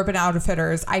Anthropologie and Urban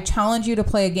Outfitters. I challenge you to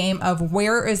play a game of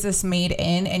where is this made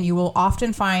in, and you will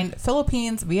often find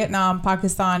Philippines, Vietnam,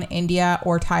 Pakistan, India,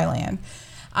 or Thailand.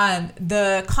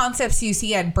 The concepts you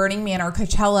see at Burning Man or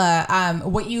Coachella,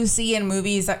 what you see in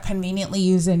movies that conveniently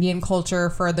use Indian culture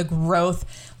for the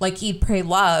growth, like Eat, Pray,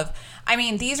 Love. I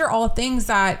mean, these are all things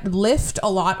that lift a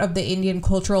lot of the Indian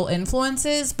cultural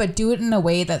influences, but do it in a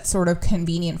way that's sort of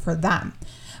convenient for them.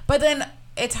 But then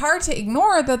it's hard to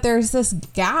ignore that there's this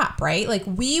gap, right? Like,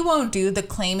 we won't do the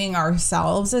claiming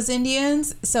ourselves as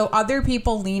Indians, so other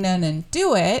people lean in and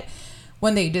do it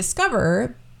when they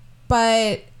discover.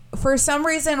 But for some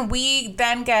reason, we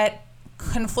then get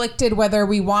conflicted whether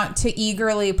we want to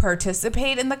eagerly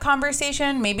participate in the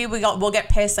conversation. Maybe we'll get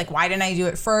pissed, like, why didn't I do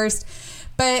it first?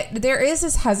 But there is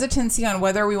this hesitancy on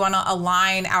whether we want to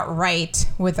align outright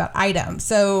with that item.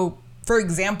 So, for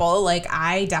example, like,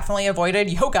 I definitely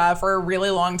avoided yoga for a really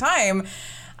long time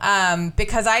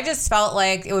because I just felt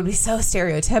like it would be so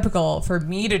stereotypical for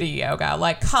me to do yoga.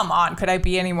 Like, come on, could I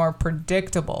be any more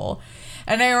predictable?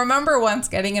 And I remember once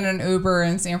getting in an Uber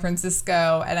in San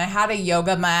Francisco, and I had a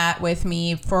yoga mat with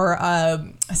me for a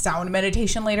sound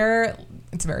meditation later.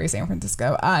 It's very San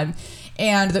Francisco.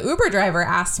 And the Uber driver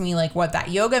asked me, like, what that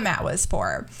yoga mat was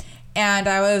for. And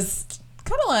I was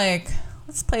kind of like,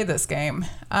 let's play this game.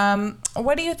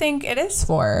 What do you think it is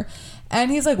for? And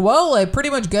he's like, well, I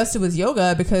pretty much guessed it was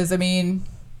yoga because, I mean,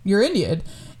 you're Indian.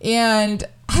 And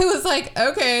I was like,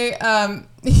 okay,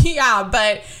 yeah,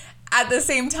 but at the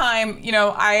same time, you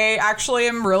know, I actually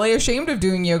am really ashamed of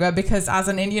doing yoga because as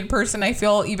an Indian person, I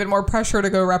feel even more pressure to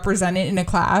go represent it in a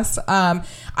class.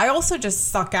 I also just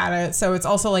suck at it. So it's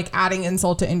also like adding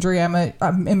insult to injury. I'm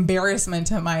an embarrassment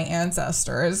to my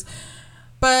ancestors.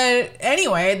 But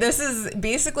anyway, this is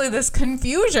basically this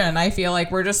confusion. I feel like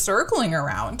we're just circling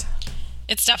around.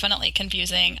 It's definitely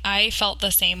confusing. I felt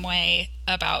the same way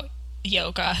about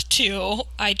yoga too.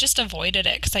 I just avoided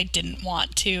it because I didn't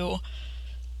want to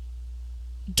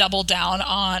double down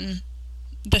on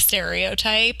the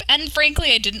stereotype. And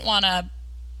frankly, I didn't want to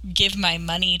give my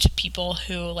money to people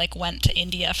who like went to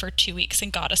India for 2 weeks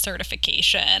and got a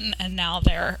certification, and now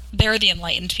they're the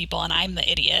enlightened people and I'm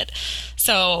the idiot.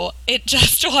 So it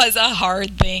just was a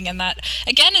hard thing, and that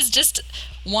again is just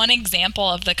one example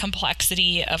of the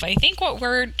complexity of, I think, what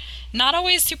we're not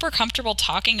always super comfortable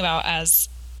talking about as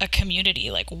a community.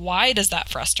 Like, why does that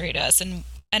frustrate us, and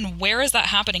And where is that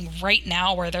happening right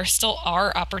now, where there still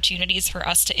are opportunities for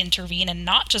us to intervene and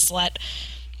not just let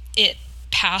it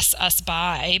pass us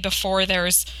by before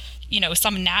there's,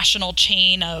 some national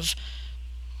chain of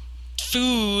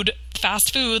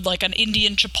fast food, like an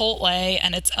Indian Chipotle,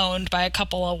 and it's owned by a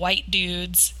couple of white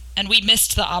dudes, and we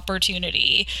missed the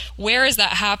opportunity. Where is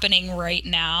that happening right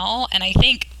now? And I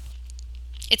think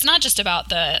it's not just about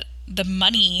the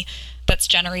money that's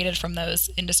generated from those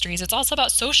industries. It's also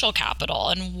about social capital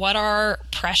and what are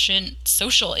prescient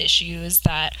social issues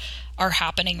that are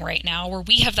happening right now, where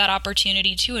we have that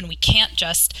opportunity too, and we can't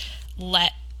just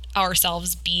let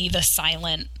ourselves be the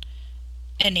silent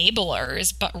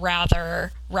enablers, but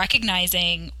rather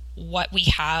recognizing what we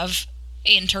have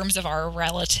in terms of our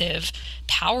relative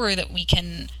power that we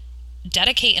can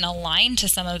dedicate and align to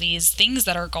some of these things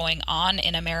that are going on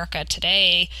in America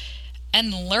today,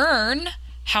 and learn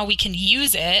how we can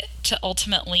use it to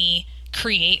ultimately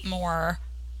create more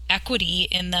equity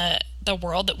in the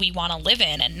world that we want to live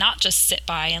in, and not just sit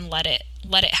by and let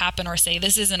it happen, or say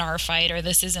this isn't our fight or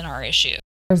this isn't our issue.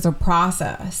 There's a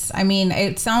process. I mean,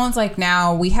 it sounds like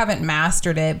now we haven't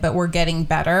mastered it, but we're getting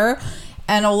better.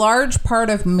 And a large part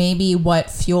of maybe what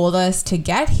fueled us to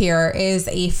get here is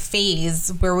a phase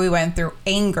where we went through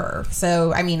anger.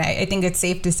 So, I mean, I think it's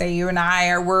safe to say you and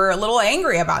I were a little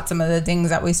angry about some of the things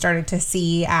that we started to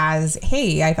see as,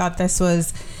 hey, I thought this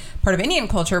was part of Indian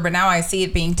culture, but now I see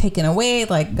it being taken away.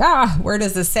 Like, where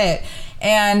does this sit?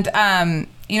 And,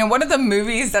 one of the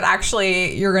movies that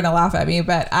actually, you're going to laugh at me,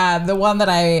 but the one that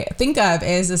I think of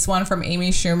is this one from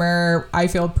Amy Schumer, I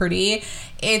Feel Pretty.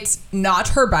 It's not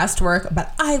her best work,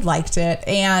 but I liked it.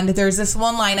 And there's this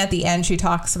one line at the end. She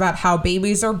talks about how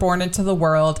babies are born into the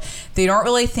world. They don't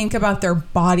really think about their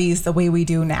bodies the way we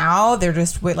do now. They're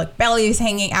just with like bellies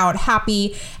hanging out,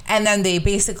 happy. And then they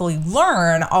basically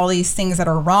learn all these things that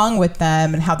are wrong with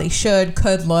them and how they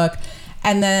could look.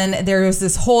 And then there's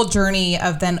this whole journey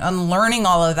of then unlearning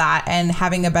all of that and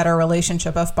having a better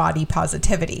relationship of body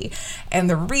positivity. And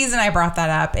the reason I brought that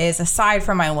up is, aside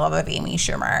from my love of Amy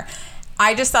Schumer,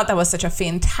 I just thought that was such a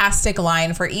fantastic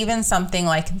line for even something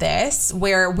like this,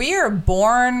 where we are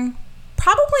born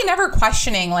probably never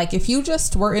questioning, like if you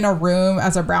just were in a room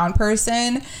as a brown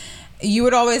person, you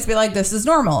would always be like, this is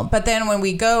normal. But then when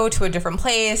we go to a different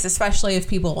place, especially if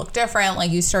people look different,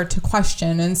 like you start to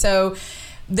question. And so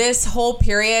this whole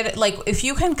period, like if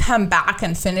you can come back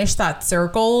and finish that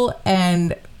circle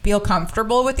and feel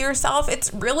comfortable with yourself,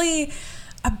 it's really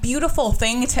a beautiful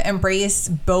thing to embrace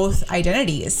both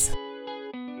identities.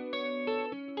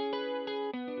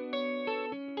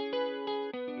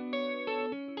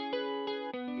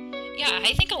 Yeah,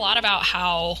 I think a lot about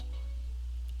how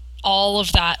all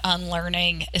of that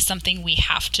unlearning is something we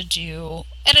have to do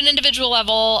at an individual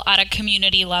level, at a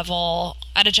community level,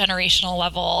 at a generational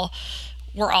level.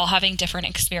 We're all having different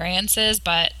experiences,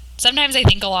 but sometimes I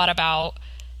think a lot about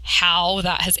how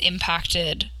that has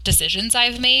impacted decisions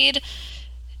I've made.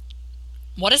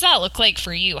 What does that look like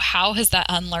for you? How has that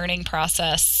unlearning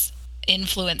process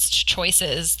influenced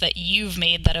choices that you've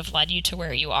made that have led you to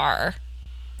where you are?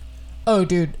 Oh,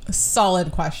 dude,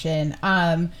 solid question.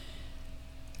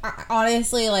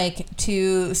 Honestly, like,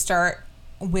 to start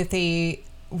with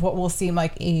what will seem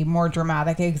like a more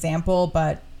dramatic example,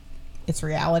 but its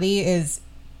reality, is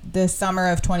the summer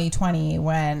of 2020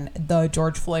 when the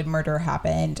George Floyd murder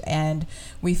happened, and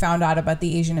we found out about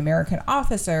the Asian American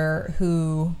officer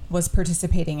who was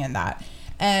participating in that.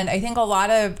 And I think a lot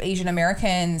of Asian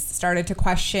Americans started to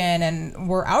question and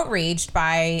were outraged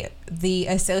by the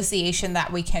association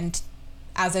that we can,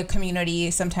 as a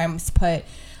community, sometimes put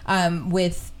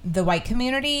with the white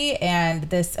community, and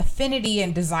this affinity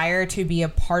and desire to be a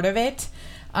part of it.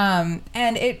 And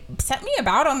it set me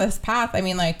about on this path. I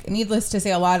mean, like, needless to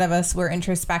say, a lot of us were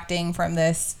introspecting from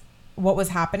this, what was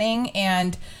happening.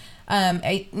 And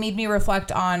it made me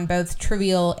reflect on both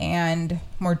trivial and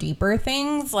more deeper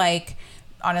things, like,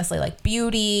 honestly, like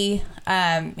beauty,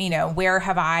 where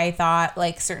have I thought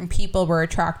like certain people were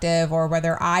attractive, or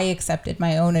whether I accepted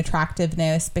my own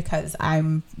attractiveness because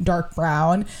I'm dark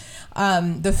brown,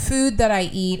 the food that I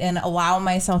eat and allow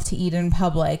myself to eat in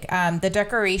public, the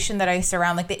decoration that I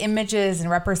surround, like the images and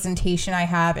representation I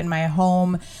have in my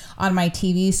home, on my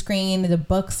TV screen, the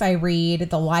books I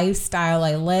read, the lifestyle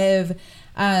I live.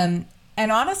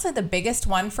 And honestly, the biggest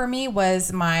one for me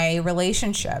was my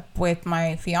relationship with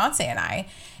my fiance and I.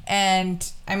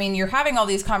 And I mean, you're having all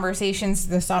these conversations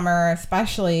this summer,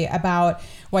 especially about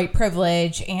white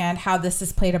privilege and how this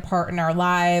has played a part in our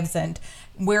lives, and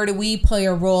where do we play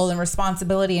a role and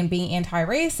responsibility in being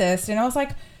anti-racist. And I was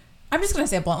like, I'm just going to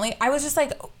say it bluntly. I was just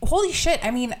like, holy shit.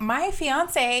 I mean, my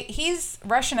fiance, he's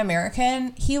Russian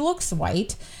American. He looks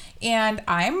white and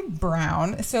I'm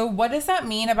brown. So what does that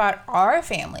mean about our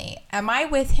family? Am I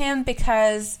with him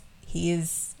because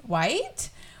he's white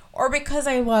or because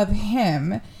I love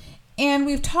him? And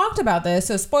we've talked about this.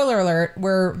 So spoiler alert,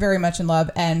 we're very much in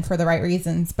love and for the right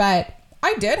reasons. But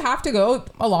I did have to go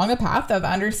along a path of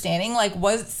understanding, like,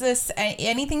 was this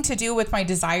anything to do with my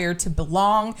desire to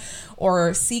belong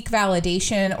or seek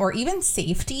validation or even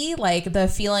safety, like the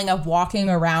feeling of walking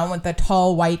around with a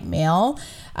tall white male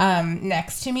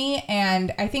next to me.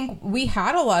 And I think we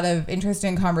had a lot of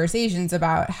interesting conversations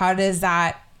about how does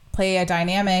that play a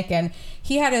dynamic. And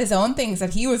he had his own things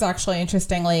that he was actually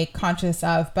interestingly conscious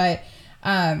of. But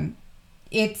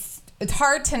it's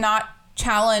hard to not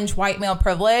challenge white male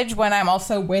privilege when I'm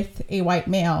also with a white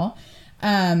male.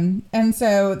 And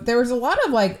so there was a lot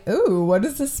of like, ooh, what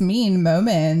does this mean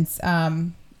moments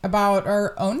about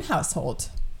our own household.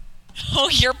 Oh,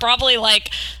 you're probably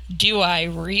like, do I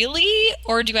really?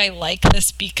 Or do I like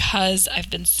this because I've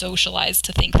been socialized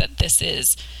to think that this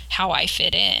is how I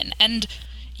fit in? And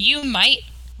you might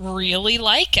really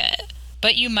like it.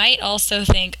 But you might also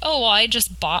think, oh, well, I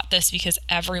just bought this because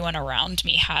everyone around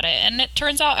me had it. And it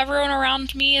turns out everyone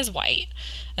around me is white.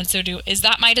 And so is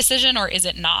that my decision or is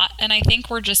it not? And I think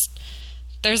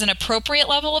there's an appropriate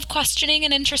level of questioning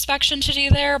and introspection to do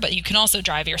there, but you can also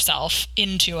drive yourself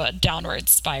into a downward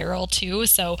spiral too.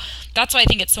 So that's why I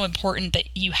think it's so important that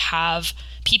you have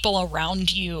people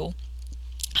around you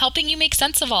helping you make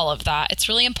sense of all of that. It's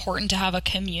really important to have a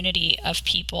community of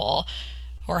people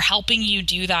or helping you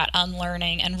do that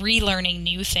unlearning and relearning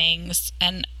new things.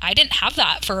 And I didn't have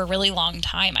that for a really long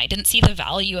time. I didn't see the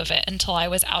value of it until I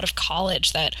was out of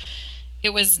college, that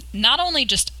it was not only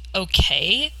just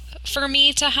okay for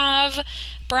me to have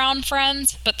brown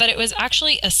friends, but that it was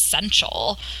actually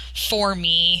essential for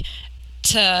me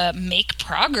to make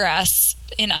progress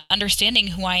in understanding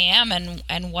who I am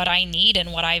and what I need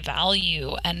and what I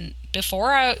value. And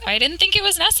before I didn't think it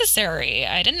was necessary.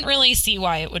 I didn't really see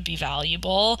why it would be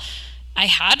valuable. I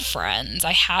had friends,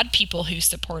 I had people who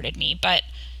supported me, but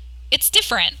it's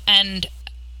different. And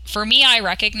for me, I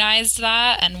recognized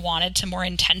that and wanted to more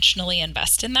intentionally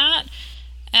invest in that.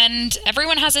 And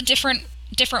everyone has a different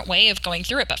way of going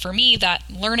through it. But for me, that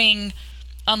learning,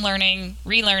 unlearning,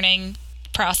 relearning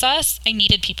process, I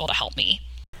needed people to help me.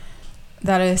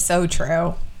 That is so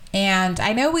true. And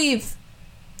I know we've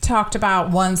talked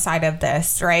about one side of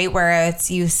this, right? Where it's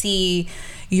you see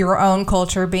your own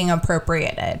culture being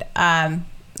appropriated. I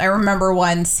remember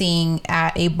one seeing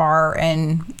at a bar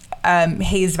in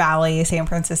Hayes Valley, San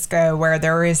Francisco, where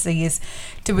there were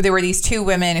these two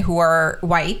women who are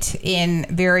white in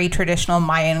very traditional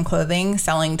Mayan clothing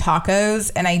selling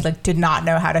tacos, and I did not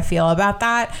know how to feel about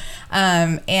that.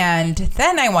 And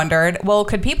then I wondered, well,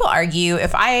 could people argue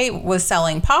if I was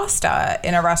selling pasta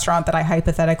in a restaurant that I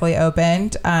hypothetically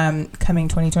opened coming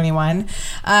 2021,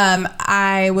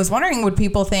 I was wondering, would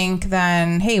people think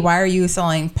then, hey, why are you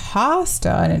selling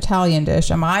pasta, an Italian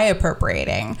dish? Am I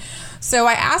appropriating? So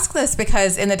I ask this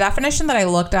because in the definition that I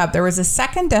looked up, there was a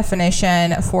second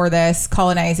definition for this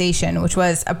colonization, which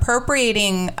was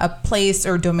appropriating a place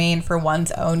or domain for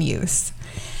one's own use.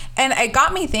 And it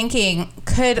got me thinking,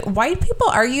 could white people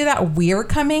argue that we're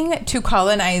coming to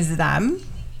colonize them?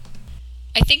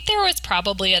 I think there was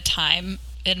probably a time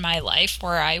in my life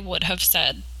where I would have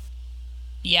said,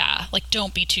 yeah, like,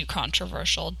 don't be too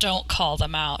controversial. Don't call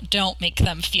them out. Don't make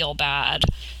them feel bad,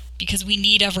 because we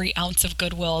need every ounce of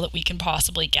goodwill that we can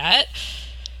possibly get.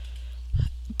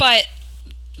 But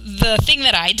the thing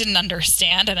that I didn't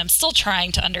understand, and I'm still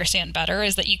trying to understand better,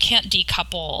 is that you can't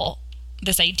decouple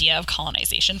this idea of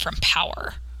colonization from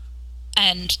power.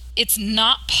 And it's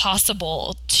not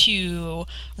possible to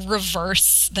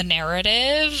reverse the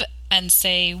narrative and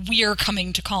say we're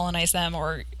coming to colonize them,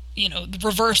 or,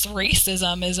 reverse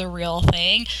racism is a real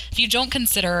thing if you don't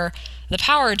consider the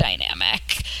power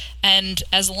dynamic. And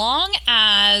as long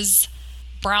as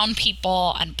brown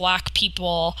people and black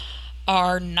people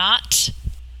are not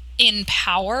in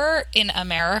power in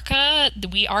America,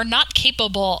 we are not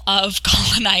capable of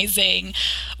colonizing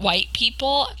white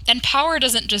people. And power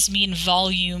doesn't just mean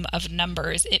volume of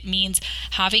numbers. It means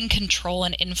having control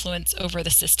and influence over the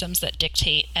systems that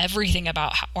dictate everything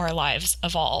about how our lives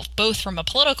evolve, both from a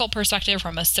political perspective,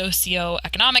 from a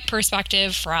socio-economic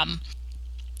perspective, from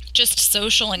just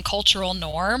social and cultural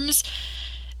norms.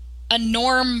 A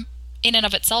norm in and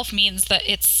of itself means that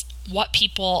it's what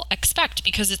people expect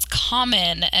because it's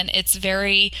common and it's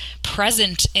very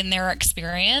present in their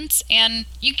experience. And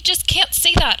you just can't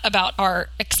say that about our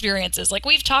experiences. Like,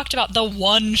 we've talked about the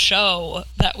one show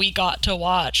that we got to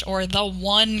watch or the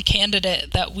one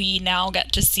candidate that we now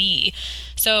get to see.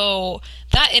 So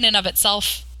that in and of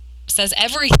itself says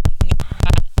everything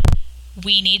that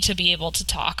we need to be able to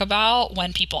talk about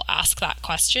when people ask that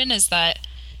question, is that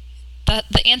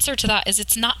the answer to that is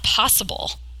it's not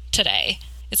possible today.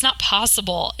 It's not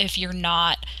possible if you're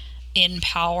not in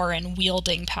power and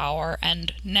wielding power.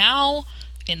 And now,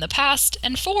 in the past,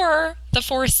 and for the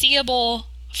foreseeable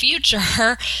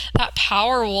future, that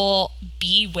power will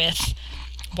be with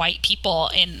white people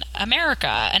in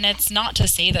America. And it's not to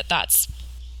say that that's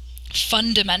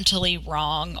fundamentally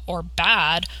wrong or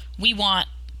bad. We want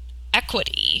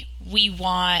equity. We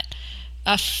want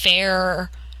a fair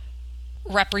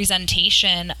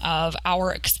representation of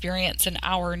our experience and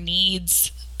our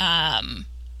needs.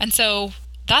 And so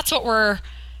that's what we're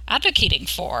advocating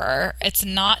for. It's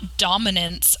not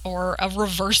dominance or a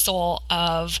reversal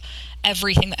of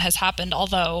everything that has happened,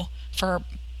 although for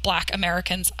Black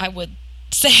Americans, I would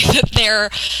say that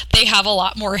they have a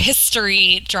lot more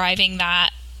history driving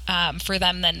that for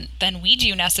them than we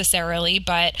do necessarily.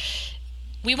 But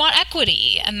we want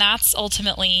equity, and that's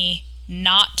ultimately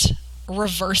not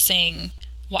reversing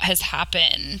what has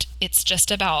happened. It's just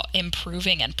about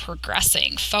improving and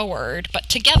progressing forward, but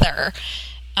together.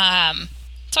 So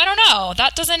I don't know.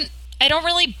 I don't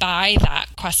really buy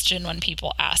that question when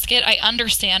people ask it. I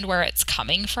understand where it's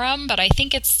coming from, but I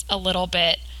think it's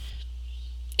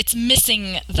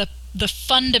missing the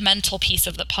fundamental piece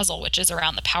of the puzzle, which is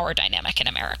around the power dynamic in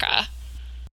America.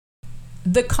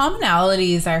 The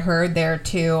commonalities I heard there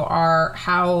too are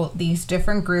how these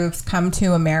different groups come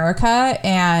to America,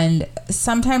 and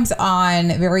sometimes on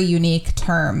very unique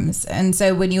terms. And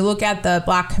so when you look at the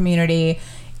Black community,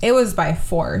 it was by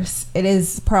force. It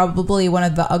is probably one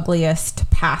of the ugliest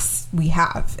pasts we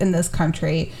have in this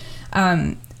country.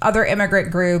 Other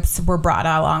immigrant groups were brought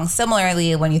along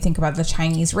similarly. When you think about the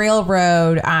Chinese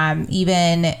Railroad,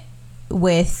 even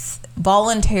with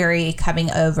voluntary coming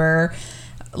over,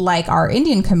 like our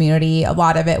Indian community, a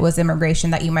lot of it was immigration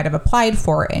that you might have applied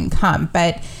for and come.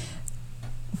 But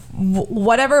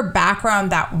whatever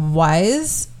background that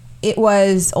was, it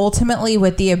was ultimately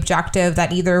with the objective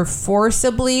that either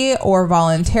forcibly or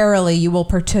voluntarily you will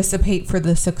participate for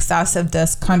the success of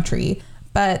this country.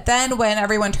 But then when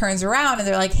everyone turns around and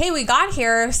they're like, hey, we got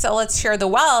here, so let's share the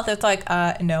wealth. It's like,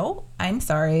 no, I'm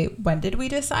sorry. When did we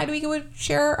decide we would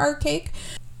share our cake?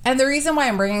 And the reason why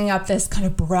I'm bringing up this kind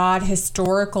of broad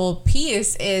historical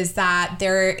piece is that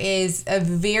there is a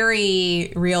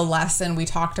very real lesson we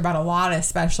talked about a lot,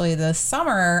 especially this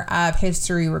summer, of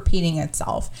history repeating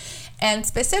itself. And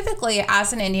specifically,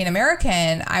 as an Indian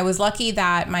American, I was lucky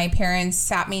that my parents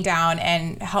sat me down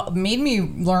and made me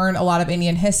learn a lot of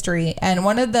Indian history. And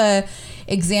one of the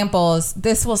examples,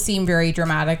 this will seem very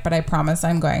dramatic, but I promise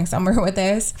I'm going somewhere with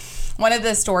this. One of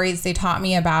the stories they taught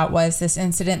me about was this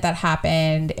incident that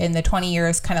happened in the 20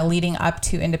 years kind of leading up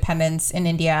to independence in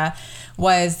India,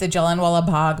 was the Jallianwala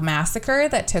Bagh massacre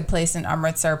that took place in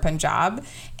Amritsar, Punjab.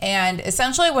 And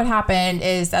essentially what happened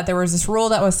is that there was this rule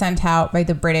that was sent out by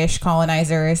the British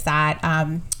colonizers that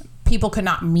people could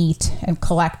not meet and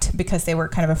collect because they were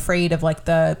kind of afraid of like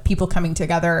the people coming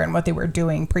together and what they were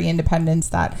doing pre-independence,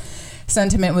 that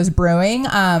sentiment was brewing.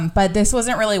 But this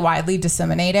wasn't really widely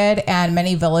disseminated, and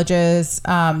many villages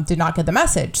did not get the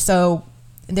message. So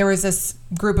there was this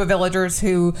group of villagers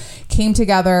who came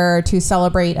together to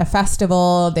celebrate a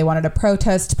festival. They wanted to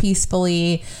protest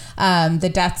peacefully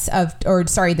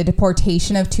the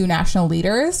deportation of two national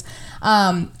leaders.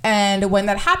 And when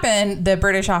that happened, the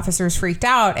British officers freaked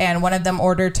out, and one of them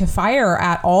ordered to fire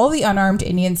at all the unarmed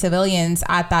Indian civilians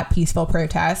at that peaceful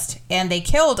protest. And they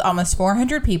killed almost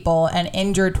 400 people and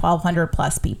injured 1,200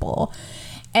 plus people.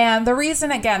 And the reason,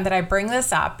 again, that I bring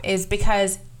this up is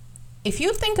because if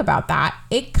you think about that,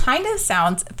 it kind of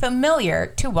sounds familiar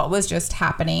to what was just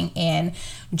happening in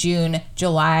June,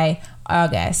 July,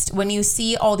 August, when you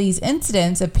see all these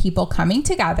incidents of people coming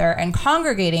together and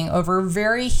congregating over a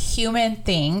very human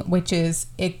thing, which is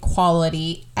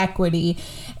equality, equity,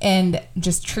 and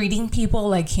just treating people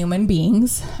like human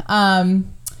beings.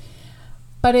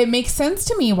 But it makes sense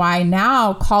to me why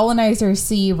now colonizers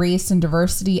see race and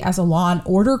diversity as a law and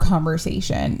order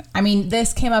conversation. I mean,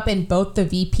 this came up in both the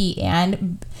VP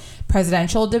and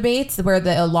presidential debates, where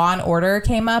the law and order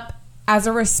came up as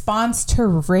a response to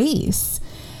race.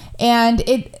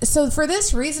 So for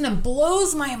this reason, it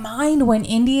blows my mind when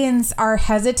Indians are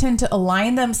hesitant to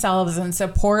align themselves and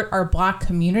support our Black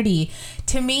community.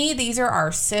 To me, these are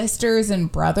our sisters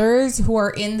and brothers who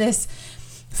are in this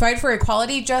fight for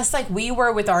equality, just like we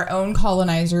were with our own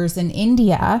colonizers in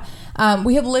India.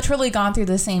 We have literally gone through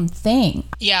the same thing.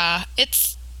 Yeah,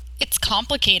 it's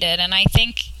complicated. And I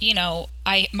think,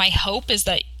 my hope is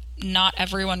that not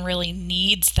everyone really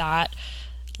needs that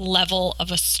level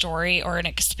of a story or an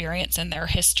experience in their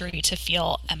history to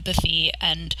feel empathy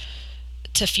and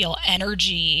to feel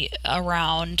energy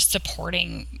around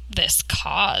supporting this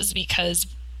cause, because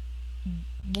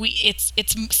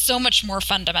it's so much more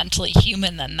fundamentally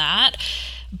human than that.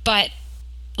 But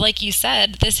like you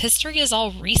said, this history is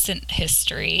all recent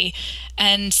history.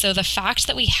 And so the fact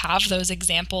that we have those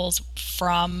examples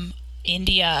from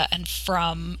India and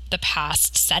from the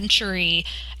past century,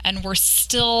 and we're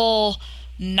still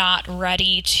not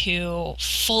ready to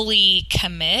fully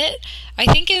commit, I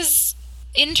think is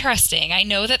interesting. I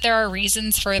know that there are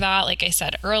reasons for that. Like I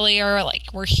said earlier, like,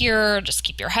 we're here, just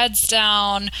keep your heads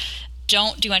down,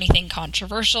 don't do anything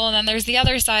controversial. And then there's the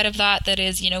other side of that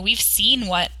is, we've seen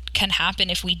what can happen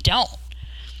if we don't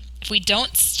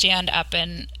stand up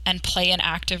and play an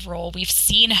active role. We've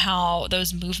seen how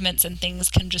those movements and things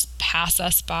can just pass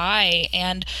us by.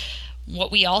 And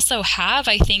what we also have,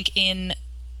 I think, in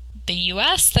the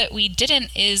US that we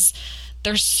didn't is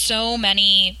there's so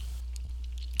many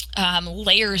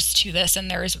layers to this, and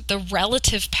there's the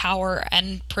relative power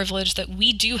and privilege that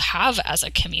we do have as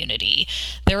a community.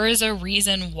 There is a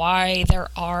reason why there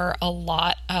are a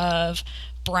lot of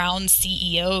brown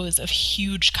CEOs of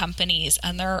huge companies,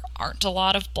 and there aren't a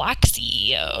lot of Black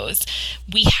CEOs.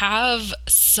 We have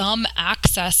some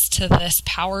access to this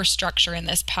power structure and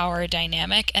this power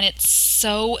dynamic, and it's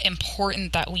so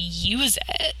important that we use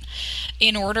it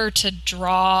in order to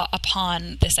draw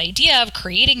upon this idea of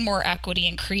creating more equity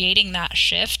and creating that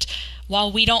shift.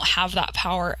 While we don't have that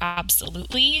power,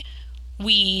 absolutely,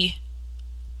 we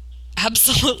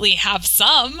absolutely have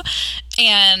some.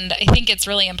 And I think it's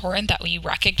really important that we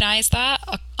recognize that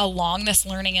along this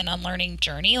learning and unlearning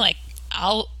journey. Like,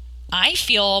 I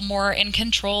feel more in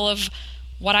control of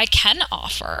what I can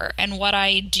offer and what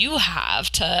I do have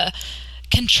to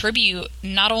contribute,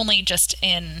 not only just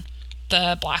in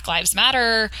the Black Lives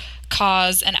Matter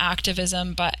cause and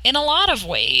activism, but in a lot of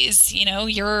ways.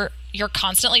 You're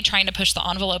constantly trying to push the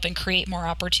envelope and create more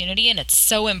opportunity, and it's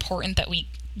so important that we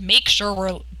make sure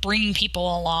we're bringing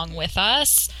people along with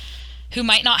us who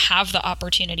might not have the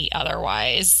opportunity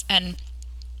otherwise. And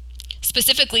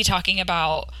specifically talking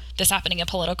about this happening in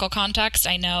political context,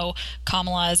 I know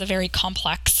Kamala is a very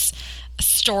complex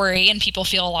story and people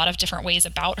feel a lot of different ways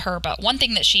about her. But one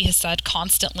thing that she has said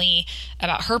constantly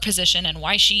about her position and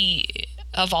why she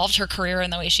evolved her career in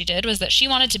the way she did was that she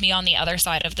wanted to be on the other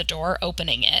side of the door,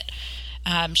 opening it.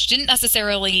 She didn't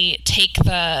necessarily take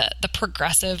the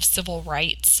progressive civil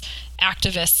rights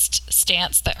activist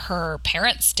stance that her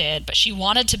parents did, but she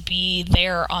wanted to be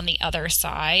there on the other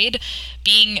side,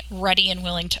 being ready and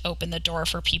willing to open the door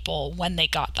for people when they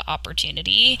got the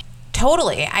opportunity.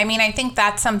 Totally. I mean, I think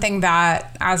that's something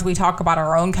that, as we talk about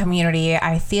our own community,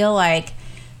 I feel like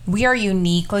we are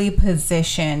uniquely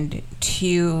positioned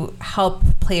to help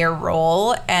play a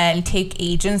role and take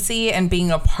agency and being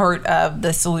a part of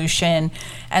the solution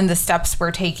and the steps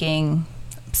we're taking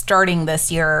starting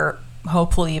this year,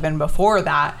 hopefully even before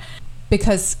that.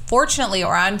 Because fortunately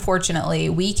or unfortunately,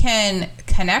 we can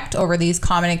connect over these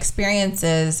common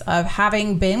experiences of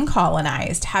having been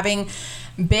colonized, having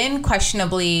been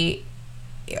questionably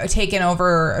taken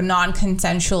over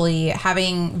non-consensually,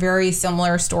 having very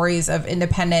similar stories of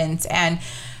independence. And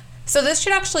so this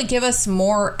should actually give us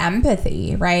more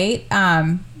empathy, right?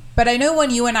 But I know when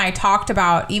you and I talked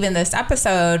about even this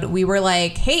episode, we were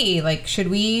like, hey, like, should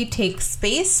we take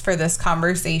space for this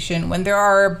conversation when there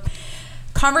are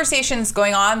conversations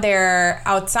going on there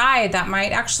outside that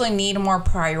might actually need more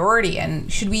priority?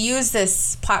 And should we use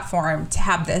this platform to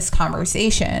have this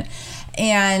conversation?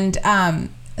 And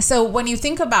so when you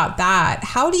think about that,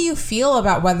 how do you feel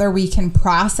about whether we can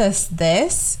process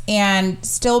this and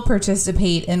still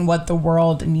participate in what the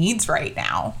world needs right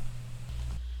now?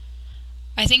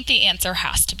 I think the answer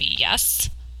has to be yes.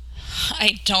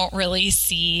 I don't really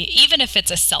see, even if it's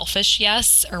a selfish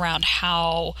yes, around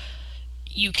how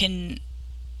you can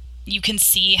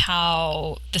see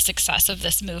how the success of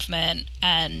this movement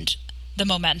and the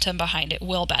momentum behind it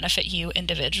will benefit you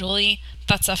individually.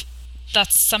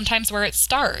 That's sometimes where it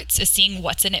starts, is seeing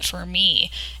what's in it for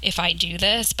me if I do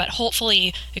this. But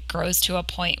hopefully it grows to a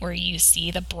point where you see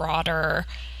the broader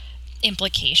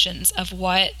implications of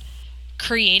what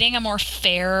creating a more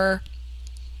fair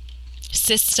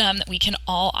system that we can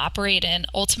all operate in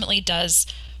ultimately does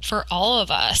for all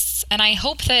of us. And I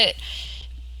hope that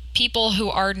people who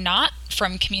are not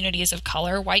from communities of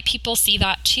color, white people, see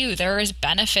that too. There is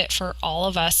benefit for all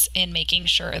of us in making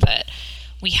sure that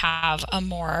we have a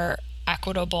more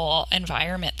equitable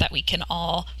environment that we can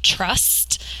all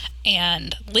trust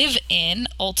and live in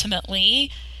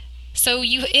ultimately. So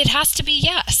it has to be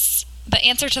yes. The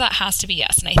answer to that has to be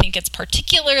yes. And I think it's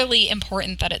particularly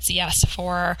important that it's yes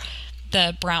for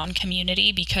the brown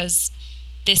community, because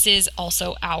this is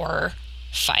also our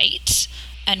fight.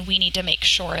 And we need to make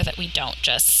sure that we don't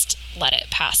just let it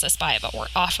pass us by, but we're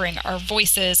offering our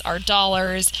voices, our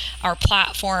dollars, our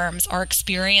platforms, our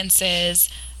experiences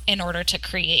in order to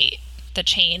create the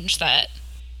change that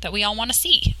we all want to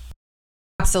see.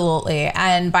 Absolutely.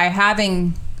 And by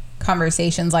having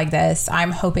conversations like this,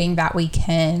 I'm hoping that we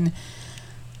can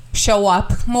show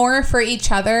up more for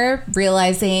each other,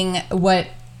 realizing what,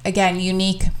 again,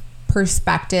 unique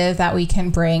perspective that we can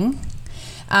bring.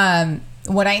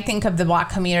 When I think of the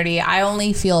Black community, I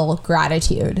only feel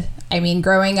gratitude. I mean,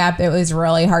 growing up, it was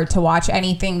really hard to watch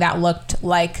anything that looked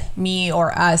like me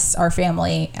or us, our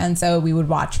family. And so we would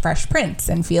watch Fresh Prince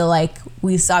and feel like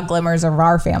we saw glimmers of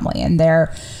our family and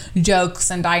their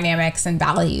jokes and dynamics and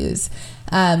values.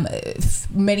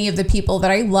 Many of the people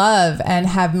that I love and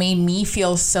have made me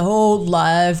feel so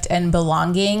loved and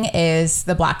belonging is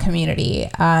the Black community.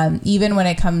 Even when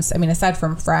it comes, I mean, aside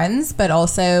from friends, but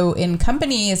also in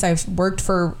companies. I've worked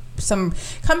for some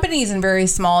companies in very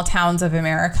small towns of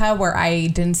America where I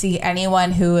didn't see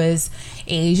anyone who is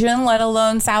Asian, let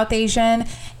alone South Asian.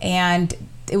 And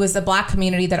it was the Black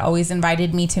community that always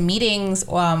invited me to meetings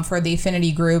for the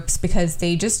affinity groups, because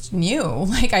they just knew,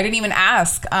 like, I didn't even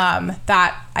ask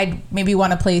that I'd maybe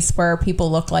want a place where people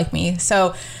look like me.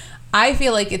 So I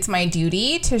feel like it's my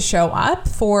duty to show up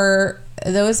for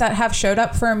those that have showed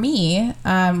up for me,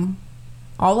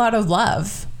 all out of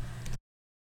love.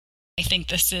 I think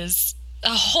this is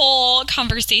a whole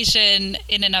conversation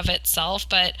in and of itself,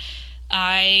 but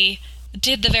I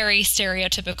did the very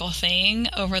stereotypical thing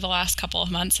over the last couple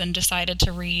of months and decided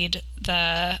to read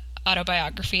the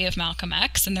autobiography of Malcolm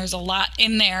X. And there's a lot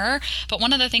in there, but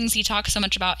one of the things he talks so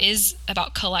much about is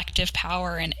about collective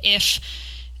power. And if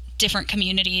different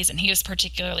communities, and he was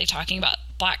particularly talking about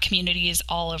Black communities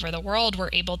all over the world,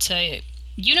 were able to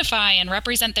unify and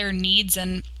represent their needs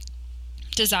and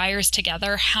desires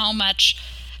together, how much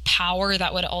power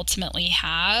that would ultimately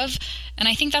have. And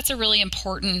I think that's a really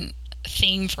important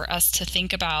thing for us to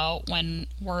think about when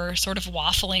we're sort of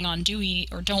waffling on do we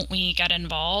or don't we get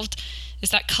involved,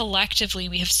 is that collectively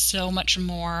we have so much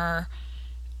more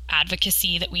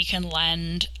advocacy that we can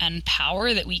lend and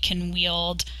power that we can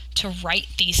wield to right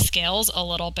these scales a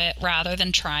little bit, rather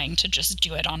than trying to just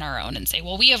do it on our own and say,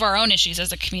 well, we have our own issues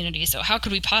as a community, so how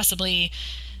could we possibly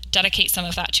dedicate some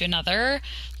of that to another?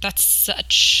 That's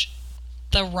such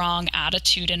the wrong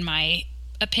attitude, in my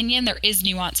opinion. There is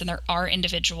nuance and there are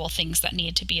individual things that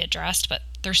need to be addressed, but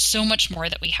there's so much more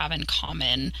that we have in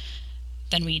common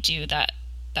than we do that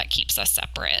keeps us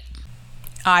separate.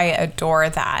 I adore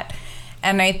that.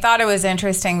 And I thought it was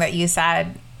interesting that you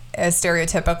said a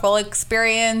stereotypical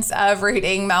experience of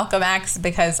reading Malcolm X,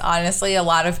 because honestly, a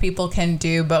lot of people can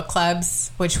do book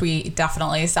clubs, which we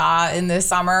definitely saw in this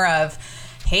summer of,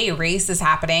 hey, race is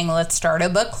happening, let's start a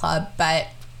book club. But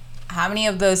how many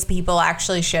of those people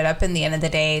actually showed up in the end of the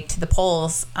day to the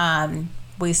polls?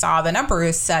 We saw the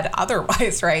numbers said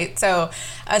otherwise, right? So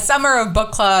a summer of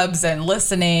book clubs and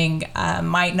listening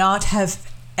might not have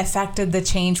affected the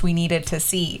change we needed to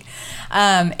see.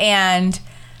 And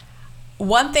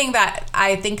one thing that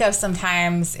I think of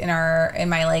sometimes in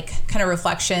my like kind of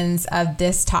reflections of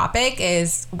this topic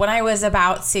is when I was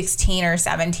about 16 or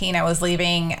 17, I was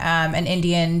leaving an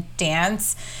Indian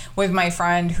dance with my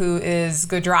friend who is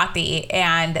Gujarati,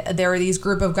 and there were these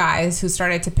group of guys who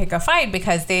started to pick a fight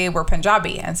because they were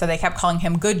Punjabi, and so they kept calling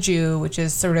him Gujju, which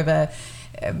is sort of a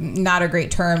not a great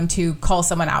term to call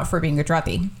someone out for being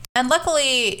Gujarati. And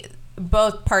luckily,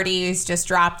 both parties just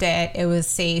dropped it. It was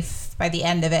safe by the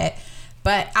end of it.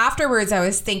 But afterwards, I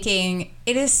was thinking,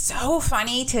 it is so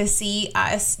funny to see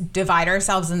us divide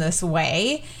ourselves in this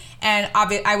way. And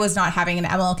I was not having an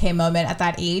MLK moment at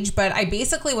that age, but I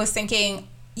basically was thinking,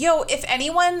 if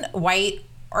anyone white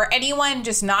or anyone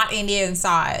just not Indian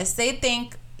saw us, they'd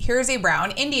think, here's a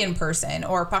brown Indian person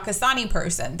or Pakistani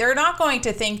person. They're not going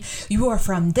to think you are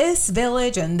from this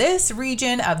village and this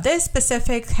region of this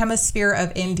Pacific hemisphere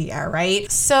of India,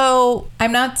 right? So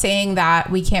I'm not saying that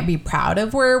we can't be proud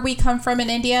of where we come from in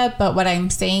India, but what I'm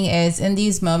saying is in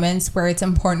these moments where it's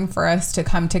important for us to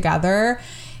come together,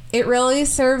 it really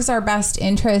serves our best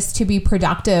interest to be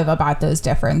productive about those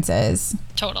differences.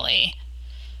 Totally.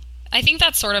 I think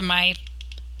that's sort of my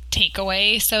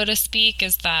takeaway, so to speak,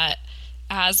 is that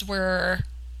as we're,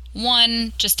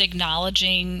 one, just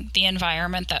acknowledging the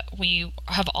environment that we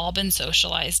have all been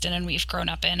socialized in and we've grown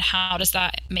up in, how does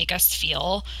that make us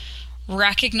feel?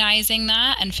 Recognizing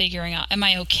that and figuring out, am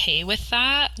I okay with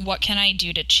that? What can I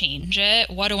do to change it?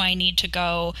 What do I need to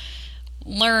go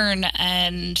learn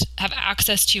and have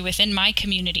access to within my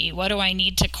community? What do I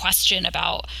need to question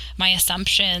about my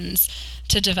assumptions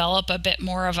to develop a bit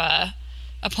more of a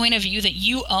point of view that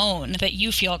you own, that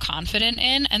you feel confident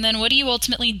in? And then what do you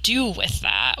ultimately do with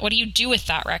that? What do you do with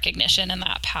that recognition and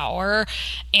that power?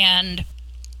 And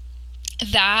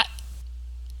that,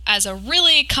 as a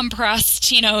really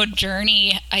compressed,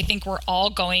 journey, I think we're all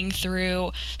going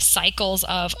through cycles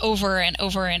of over and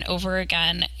over and over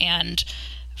again. And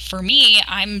for me,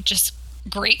 I'm just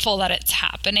grateful that it's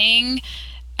happening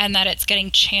and that it's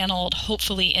getting channeled,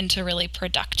 hopefully, into really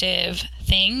productive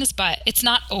things. But it's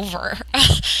not over.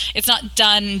 It's not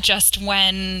done just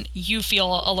when you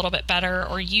feel a little bit better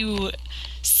or you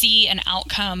see an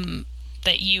outcome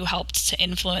that you helped to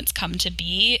influence come to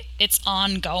be. It's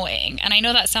ongoing. And I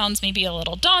know that sounds maybe a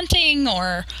little daunting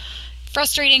or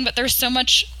frustrating, but there's so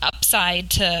much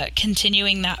upside to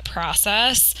continuing that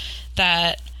process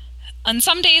that on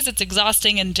some days it's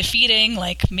exhausting and defeating,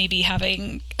 like maybe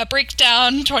having a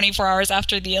breakdown 24 hours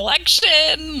after the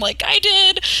election, like I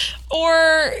did,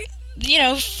 or,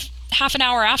 half an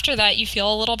hour after that, you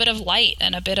feel a little bit of light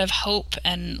and a bit of hope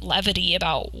and levity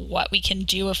about what we can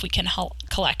do if we can help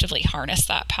collectively harness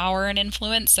that power and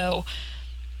influence. So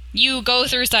you go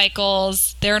through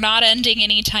cycles. They're not ending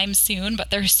anytime soon,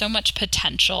 but there's so much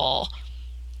potential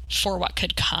for what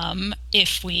could come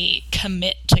if we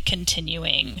commit to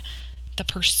continuing the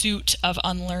pursuit of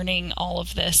unlearning all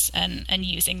of this and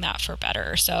using that for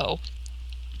better. So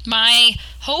my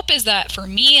hope is that for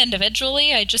me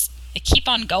individually, I keep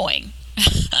on going.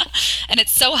 And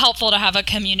it's so helpful to have a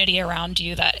community around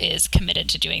you that is committed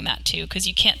to doing that too, because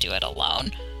you can't do it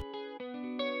alone.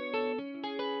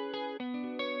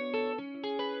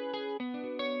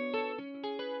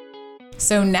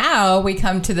 So now we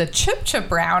come to the chip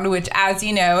chip round, which, as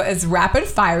you know, is rapid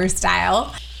fire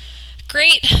style.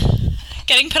 Great.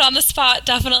 Getting put on the spot,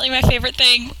 definitely my favorite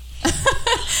thing.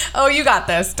 Oh, you got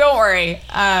this. Don't worry.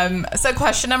 So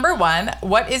question number 1,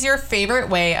 what is your favorite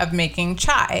way of making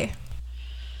chai?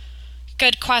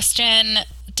 Good question.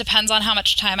 Depends on how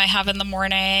much time I have in the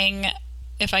morning.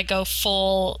 If I go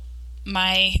full,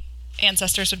 my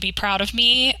ancestors would be proud of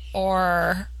me,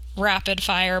 or rapid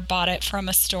fire, bought it from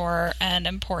a store and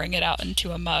am pouring it out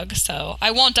into a mug. So I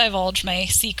won't divulge my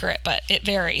secret, but it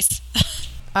varies.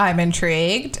 I'm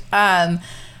intrigued.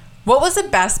 What was the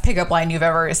best pickup line you've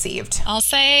ever received? I'll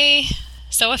say,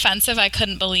 so offensive I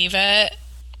couldn't believe it.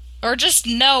 Or just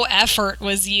no effort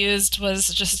was used, was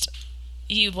just,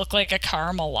 you look like a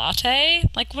caramel latte?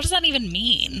 Like, what does that even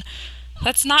mean?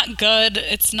 That's not good.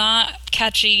 It's not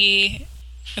catchy.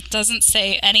 It doesn't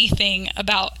say anything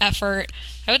about effort.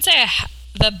 I would say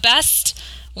the best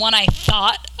one I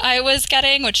thought I was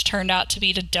getting, which turned out to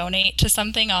be to donate to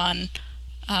something on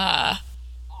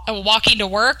walking to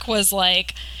work, was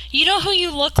like, you know who you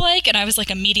look like? And I was like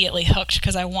immediately hooked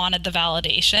because I wanted the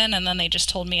validation. And then they just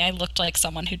told me I looked like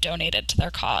someone who donated to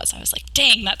their cause. I was like,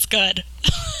 dang, that's good.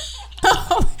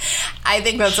 I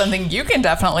think that's something you can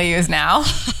definitely use now.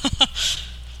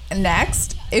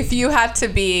 Next, if you had to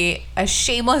be a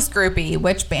shameless groupie,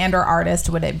 which band or artist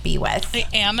would it be with? I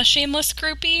am a shameless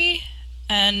groupie,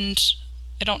 and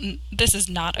this is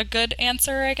not a good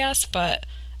answer, I guess, but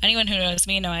anyone who knows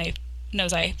me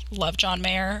knows I love John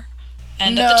Mayer.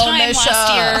 And at the time Nisha.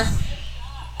 last year,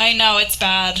 I know it's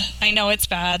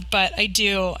bad, but I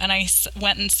do. And I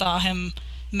went and saw him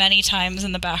many times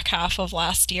in the back half of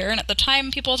last year. And at the time,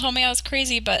 people told me I was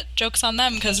crazy, but joke's on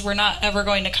them because we're not ever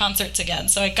going to concerts again.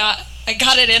 So I got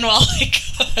it in while I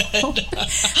could.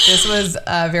 This was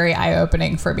very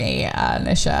eye-opening for me,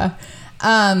 Nisha.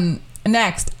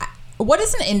 Next, what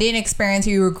is an Indian experience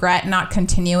you regret not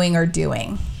continuing or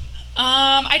doing?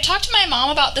 I talked to my mom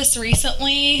about this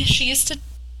recently. She used to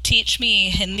teach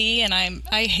me Hindi, and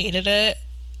I hated it.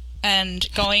 And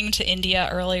going to India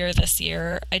earlier this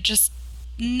year, I just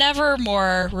never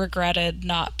more regretted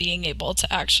not being able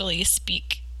to actually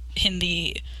speak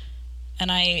Hindi.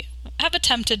 And I have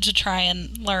attempted to try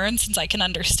and learn since I can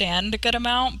understand a good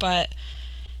amount, but,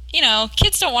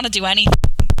 kids don't want to do anything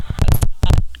that's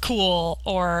not cool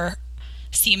or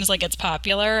seems like it's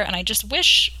popular. And I just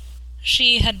wish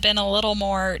she had been a little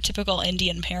more typical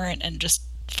Indian parent and just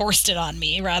forced it on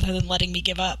me rather than letting me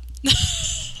give up.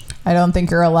 I don't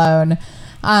think you're alone.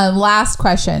 Last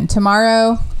question.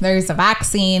 Tomorrow, there's a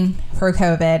vaccine for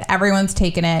COVID. Everyone's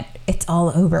taken it. It's all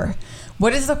over.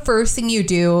 What is the first thing you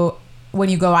do when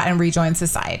you go out and rejoin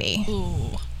society?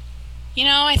 Ooh.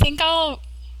 I think I'll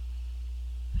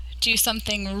do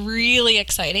something really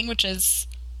exciting, which is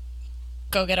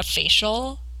go get a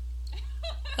facial.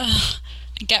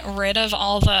 Get rid of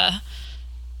all the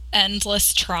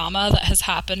endless trauma that has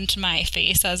happened to my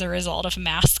face as a result of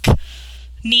mask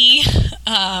knee.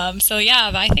 So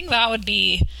yeah, I think that would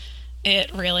be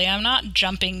it, really. I'm not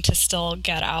jumping to still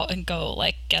get out and go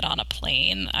get on a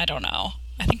plane. I don't know.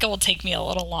 I think it will take me a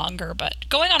little longer, but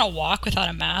going on a walk without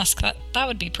a mask, that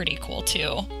would be pretty cool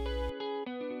too.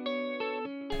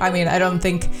 I mean, I don't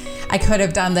think I could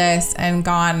have done this and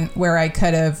gone where I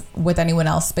could have with anyone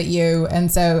else but you.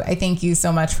 And so I thank you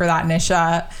so much for that,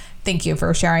 Nisha. Thank you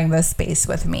for sharing this space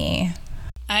with me.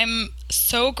 I'm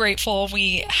so grateful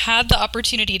we had the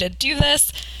opportunity to do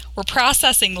this. We're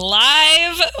processing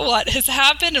live what has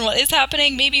happened and what is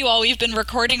happening. Maybe while we've been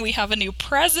recording, we have a new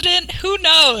president. Who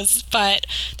knows? But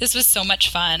this was so much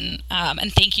fun.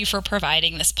 And thank you for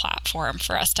providing this platform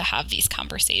for us to have these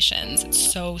conversations. It's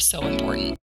so, so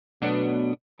important.